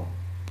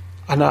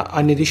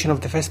an edition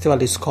of the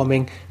festival is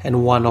coming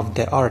and one of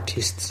the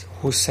artists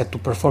who's set to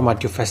perform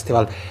at your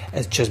festival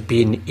has just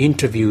been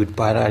interviewed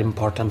by an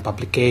important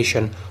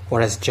publication,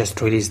 or has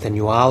just released a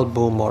new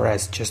album, or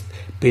has just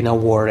been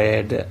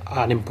awarded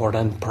an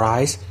important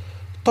prize.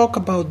 Talk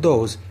about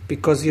those,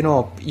 because you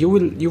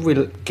will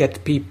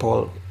get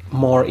people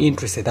more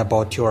interested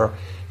about your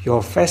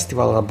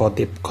festival, about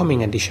the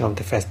coming edition of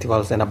the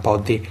festivals, and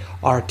about the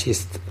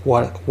artists who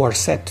are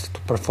set to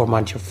perform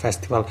at your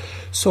festival.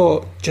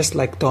 So just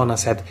like Donna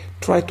said,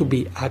 try to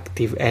be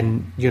active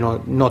and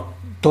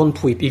don't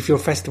tweet. If your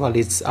festival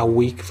is a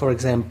week, for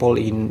example,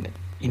 in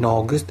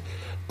August,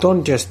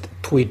 don't just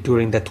tweet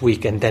during that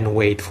week and then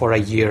wait for a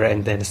year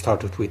and then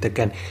start to tweet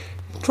again.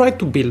 Try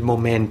to build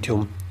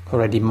momentum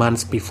already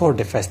months before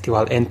the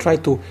festival, and try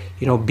to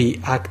be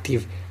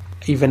active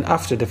even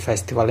after the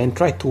festival, and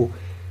try to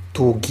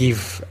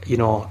give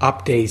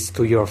updates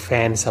to your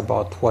fans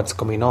about what's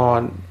going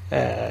on,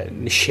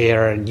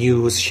 share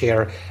news,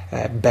 share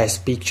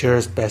best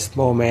pictures, best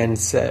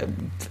moments,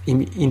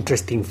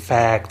 interesting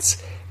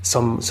facts,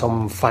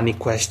 some funny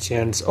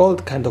questions, all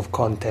kind of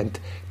content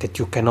that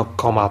you cannot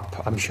come up.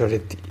 I'm sure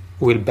that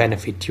will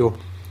benefit you.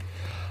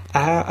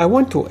 I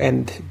want to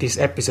end this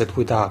episode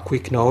with a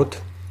quick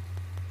note.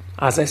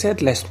 As I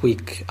said last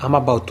week, I'm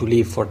about to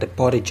leave for the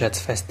Pori Jazz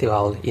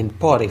Festival in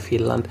Pori,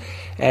 Finland,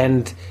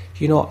 and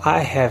I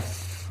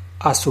have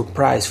a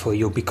surprise for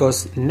you,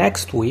 because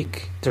next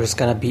week there's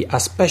gonna be a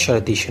special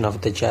edition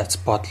of the Jazz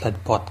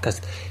Spotlight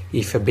podcast.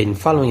 If you've been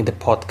following the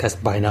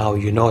podcast by now,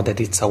 you know that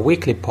it's a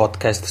weekly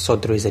podcast, so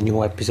there is a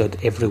new episode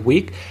every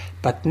week.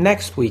 But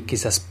next week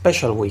is a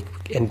special week,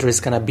 and there is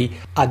gonna be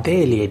a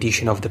daily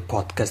edition of the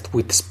podcast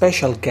with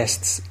special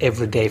guests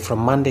every day from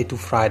Monday to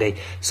Friday.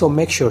 So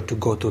make sure to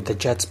go to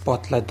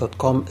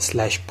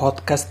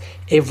thejazzspotlight.com/podcast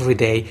every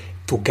day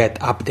to get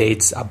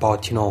updates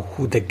about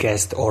who the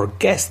guest or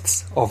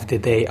guests of the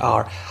day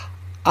are.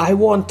 I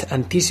won't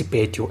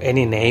anticipate you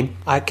any name.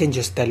 I can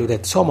just tell you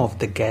that some of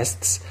the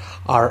guests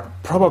are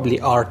probably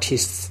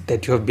artists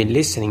that you have been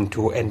listening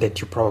to and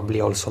that you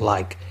probably also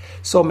like.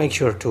 So make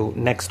sure to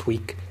next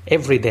week,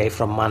 every day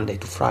from Monday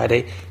to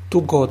Friday, to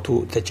go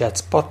to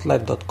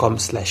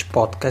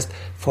thejazzspotlight.com/podcast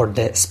for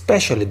the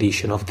special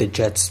edition of the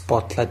Jazz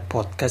Spotlight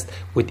podcast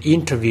with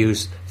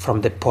interviews from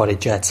the Pori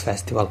Jazz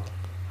Festival.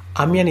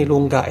 I'm Jani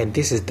Lunga, and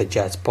this is the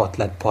Jazz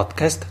Spotlight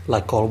podcast.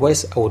 Like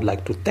always, I would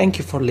like to thank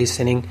you for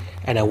listening,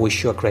 and I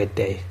wish you a great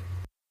day.